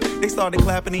it then they started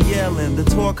clapping and yelling. The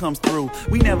tour comes through.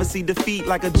 We never see defeat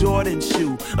like a Jordan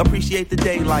shoe. Appreciate the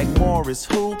day like Morris.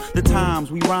 Who? The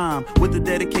times we rhyme with the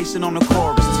dedication on the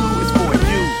chorus. Two is for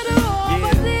you.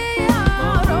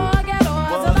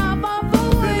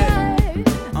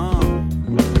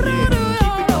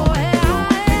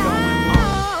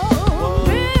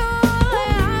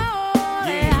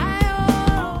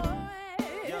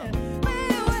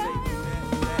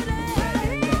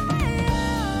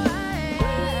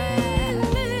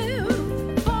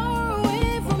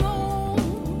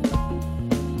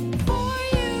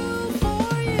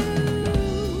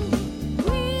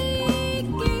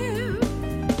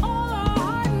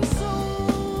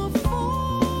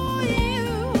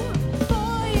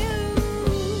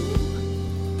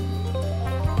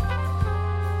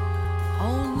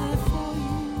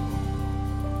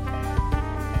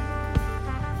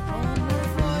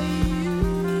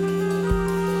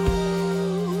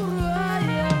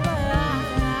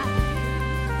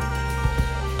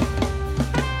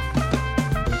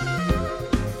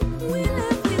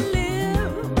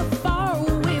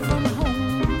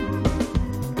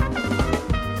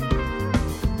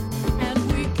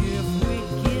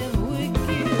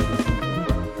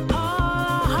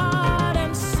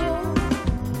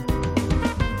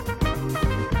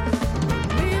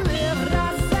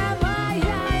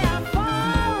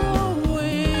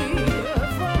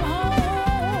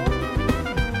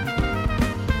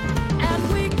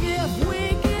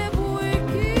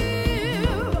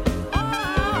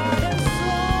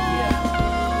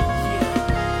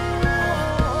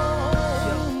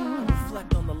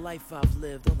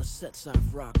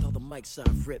 I've rocked, all the mics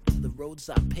I've ripped, the roads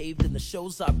I've paved, and the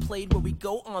shows I've played where we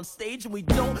go on stage and we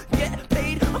don't get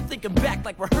paid. I'm thinking back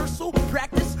like rehearsal,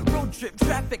 practice, road trip,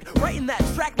 traffic, writing that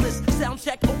track list, sound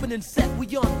check, opening set, we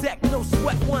on deck, no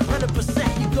sweat,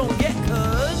 100% you gon' get,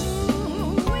 cuz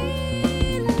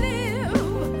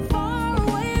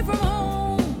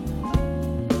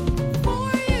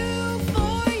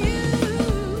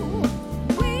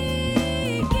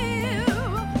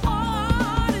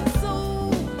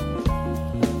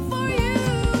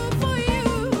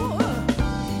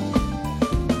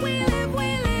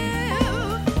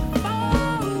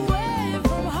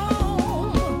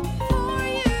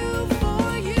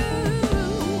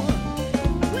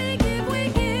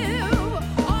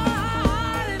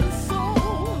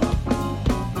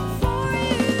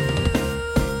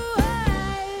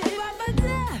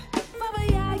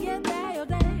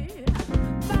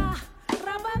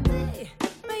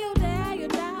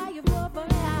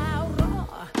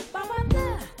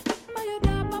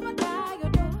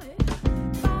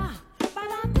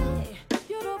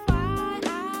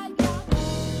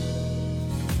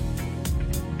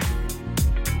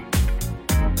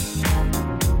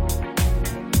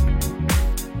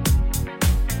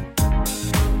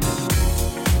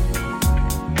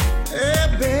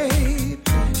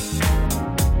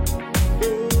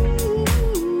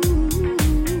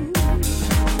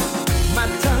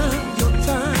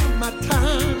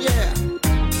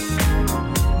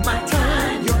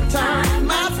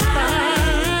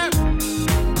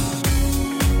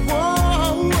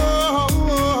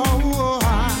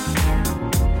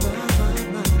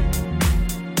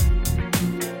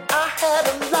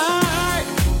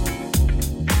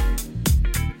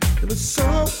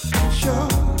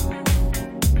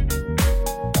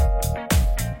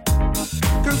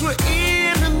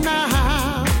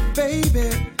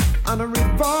on a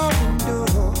revolving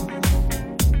door.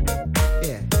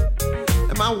 Yeah,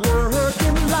 and my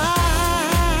working life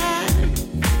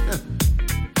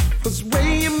was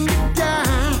weighing me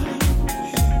down.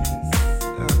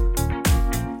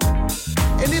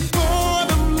 And if all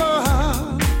the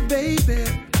love, baby,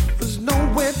 was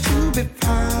nowhere to be found.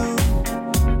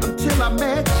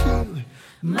 met you.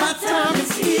 My time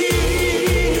is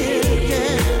here,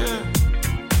 yeah.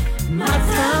 My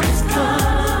time has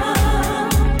come.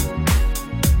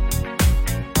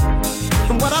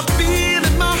 And what I feel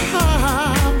in my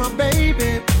heart, my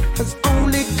baby, has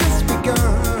only just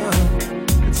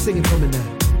begun. Let's sing it for me now.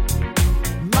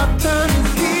 My time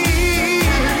is here,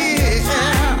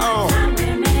 yeah. Oh.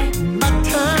 My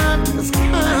time has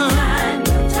come.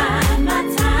 My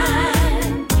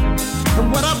time. And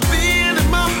what I feel in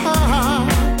my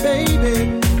heart, baby,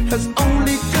 has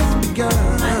only just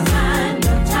begun. My time,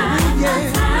 your time, yeah.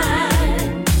 My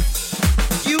time.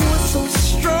 You were so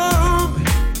strong,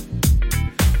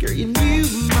 girl, you knew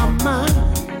my mind.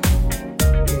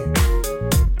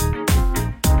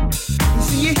 You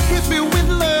see, you hit me with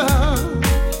love,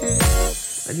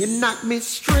 yeah, and you knocked me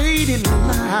straight in the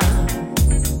line.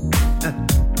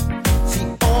 See,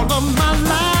 all of my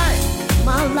life,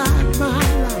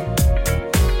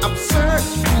 I've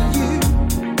searched for you.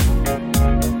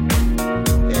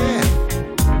 Yeah,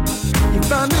 you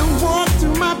finally walked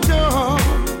through my door.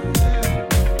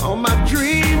 All my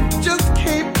dreams just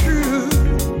came true.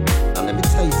 Now let me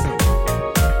tell you something.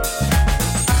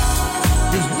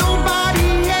 There's nobody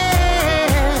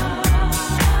else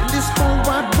in this whole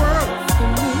wide world for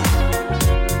me.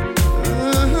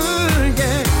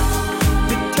 Yeah,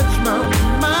 you touch my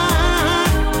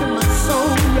mind and my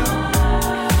soul,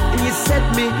 yeah, and you set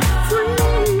me free.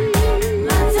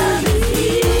 My time is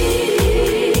here.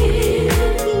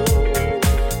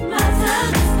 My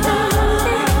time is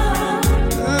come.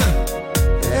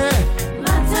 Yeah.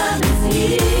 My time is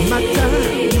here. My time,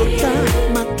 your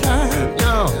time, my time,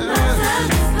 y'all. My time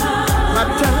is come. My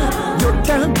time, your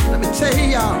time. Let me tell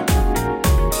y'all.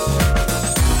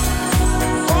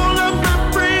 All of my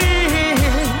friends,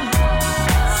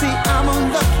 see, I'm a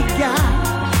lucky guy.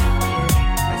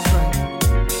 That's right.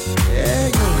 Yeah,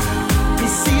 yeah. You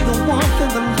see the warmth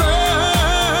and the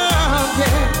love,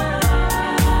 yeah,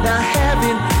 that I have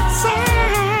inside.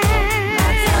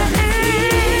 My time is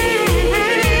here,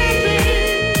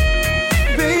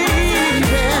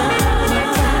 baby. My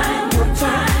time, your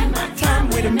time, my time.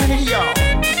 Wait a minute, y'all.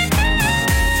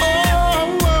 Oh,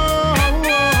 oh, oh,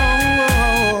 oh,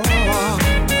 oh.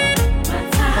 My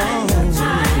time, your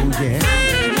time, my yeah.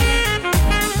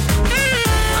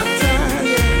 My time,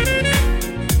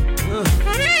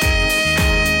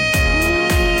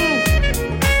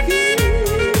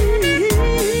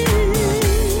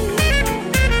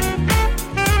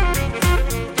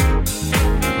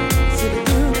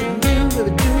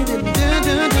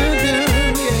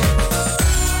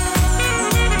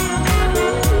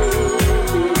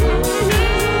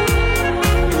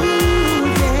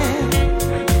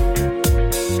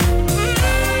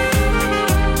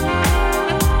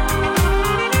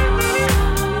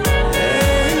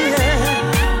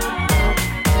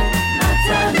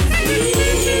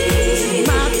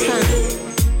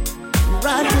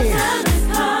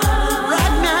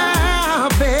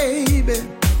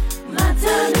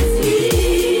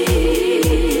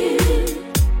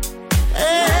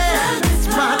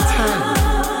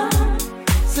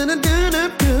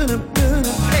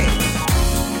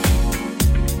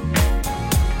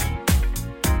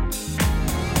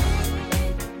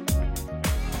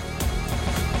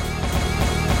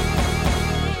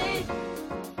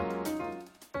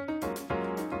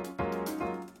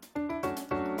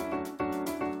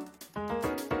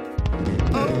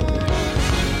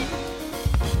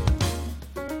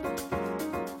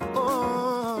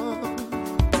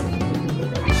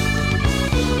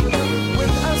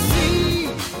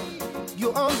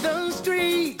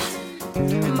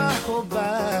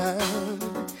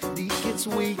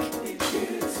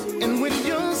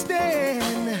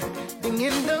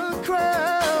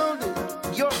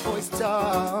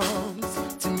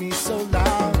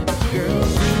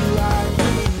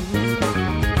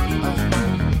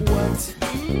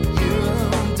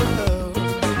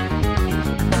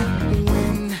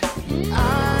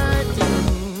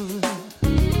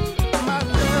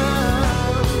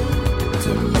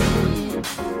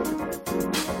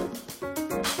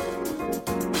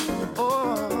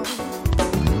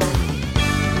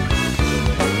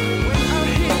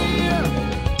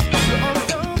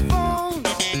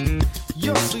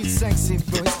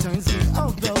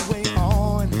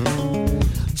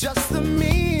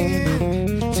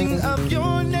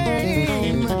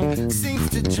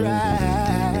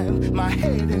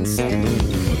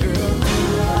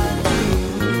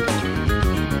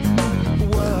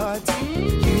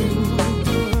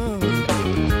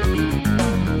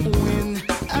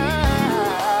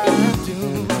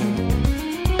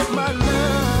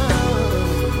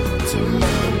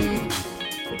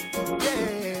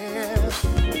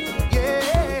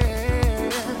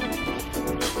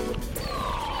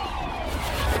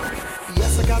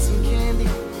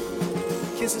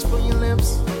 kisses for your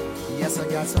lips. Yes, I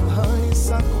got some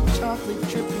honeysuckle chocolate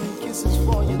dripping kisses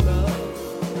for your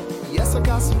love. Yes, I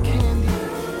got some candy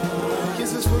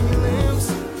kisses for your lips.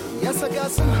 Yes, I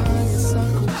got some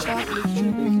honeysuckle chocolate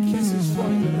dripping kisses for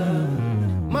your love.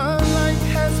 My life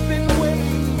has been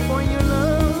waiting for your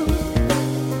love.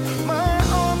 My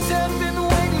arms have been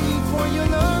waiting for your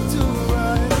love to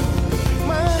arrive.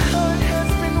 My heart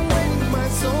has been waiting, my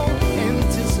soul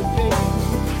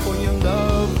anticipating for your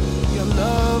love, your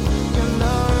love, your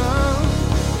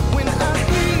love. When I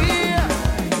hear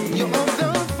you're on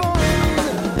the phone,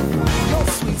 your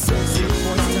sweet sexy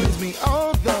voice turns me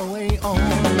all the way on.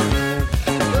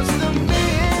 Just the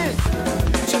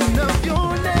mention of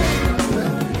your name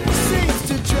seems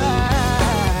to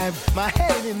drive my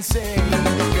head insane.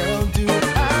 Girl, do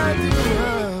I do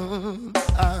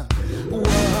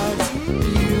what you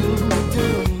do?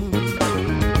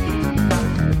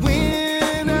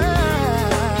 When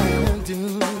I do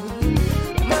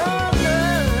my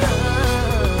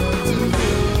love to you.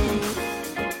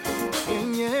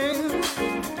 Yeah, yeah,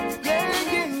 yeah,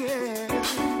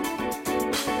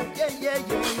 yeah, yeah, yeah,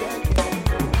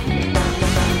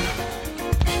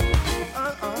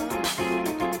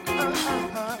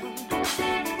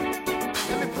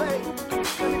 Let me play.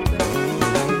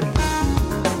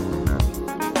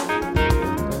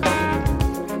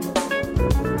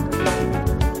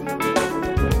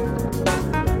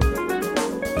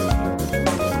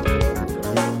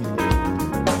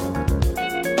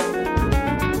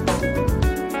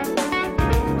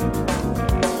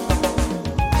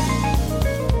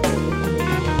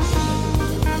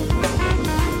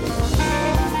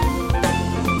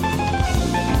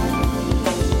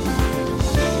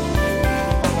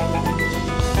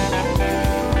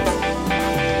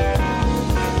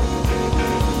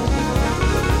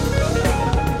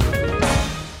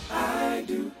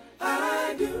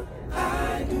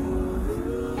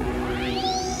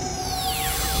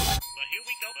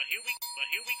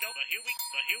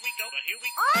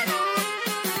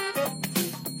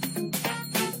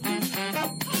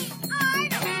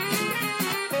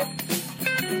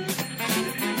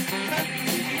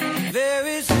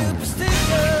 Very superstitious,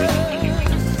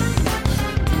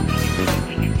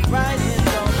 writing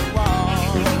on the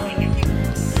wall.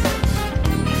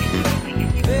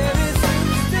 Very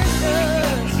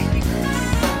superstitious,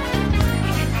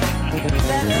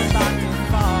 that is about to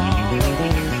fall.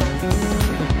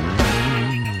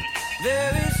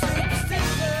 Very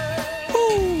superstitious.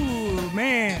 Ooh,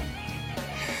 man.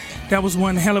 That was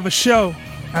one hell of a show.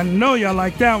 I know y'all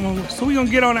like that one. So we're going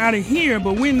to get on out of here,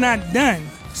 but we're not done.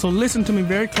 So listen to me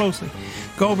very closely.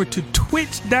 Go over to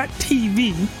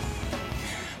twitch.tv.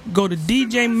 Go to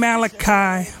DJ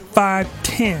Malachi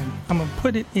 510. I'm going to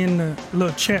put it in the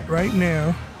little chat right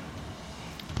now.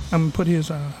 I'm going to put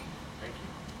his...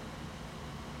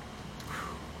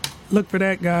 Look for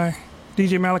that guy.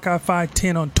 DJ Malachi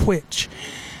 510 on Twitch.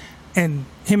 And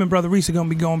him and Brother Resse are going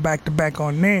to be going back to back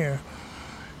on there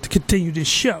to continue this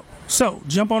show. So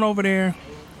jump on over there.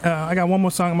 I got one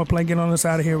more song I'm going to play, get on this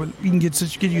out of here. You can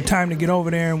give you time to get over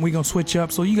there, and we're going to switch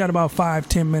up. So you got about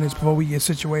 5-10 minutes before we get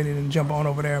situated and jump on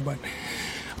over there. But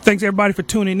thanks, everybody, for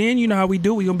tuning in. You know how we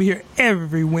do. We're going to be here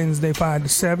every Wednesday, 5 to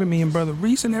 7, me and Brother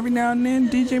Resse, and every now and then,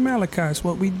 DJ Malachi. That's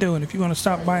what we do. And if you want to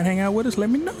stop by and hang out with us, let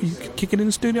me know. You can kick it in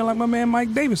the studio like my man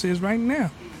Mike Davis is right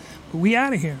now. But we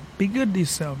out of here. Be good to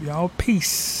yourself, y'all.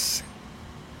 Peace.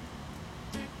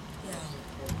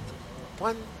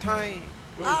 One time.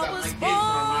 I was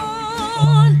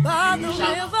born by the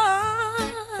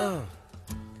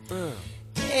river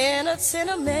in a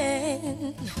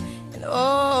tenement, and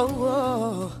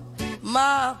oh,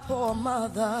 my poor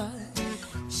mother,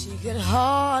 she could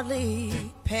hardly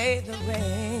pay the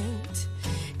rent.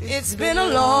 It's been a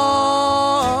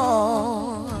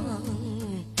long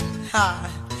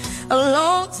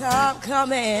time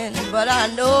coming, but I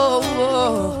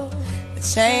know the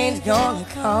change gonna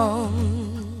come.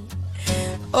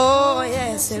 Oh,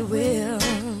 yes, it will.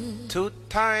 2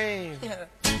 times.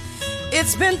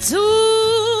 It's been too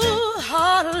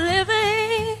hard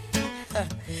living,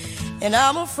 and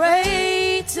I'm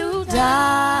afraid to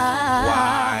die.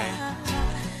 Why?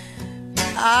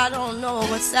 I don't know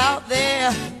what's out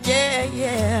there,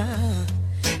 yeah,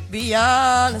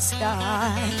 beyond the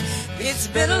sky. It's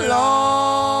been a long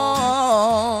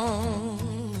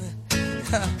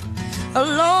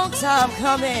time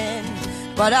coming,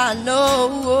 but I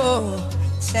know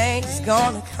change is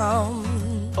gonna come.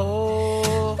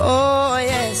 Oh,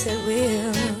 yes, it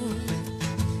will.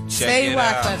 Say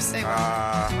Wyclef, say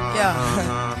yeah.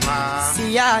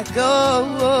 See, I go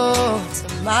to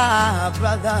my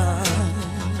brother.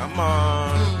 Come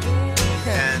on.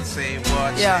 Can't see. Say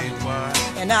what? Yeah. Say what?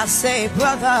 And I say,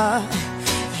 brother,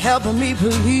 help me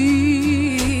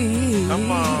believe.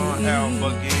 Come on, El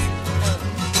Boogie.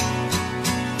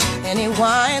 And he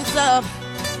winds up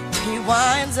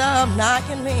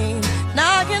knocking me.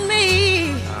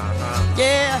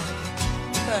 Yeah.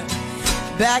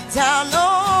 Back down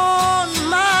on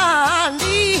my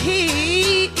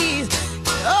knees.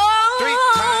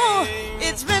 Oh,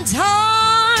 it's been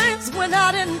times when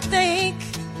I didn't think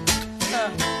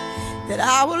that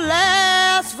I would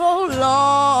last for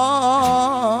long.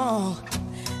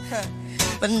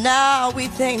 But now we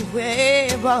think we're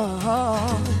able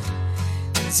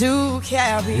to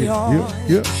carry on.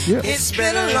 It's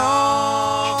been a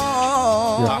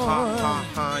long,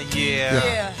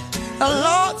 a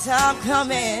long time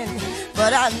coming,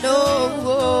 but I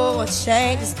know a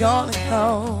change is gonna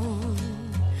come.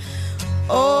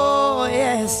 Oh,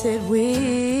 yes, it will.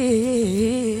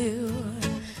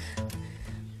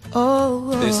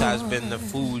 Oh, this has been the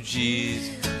Fugees.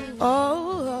 Oh,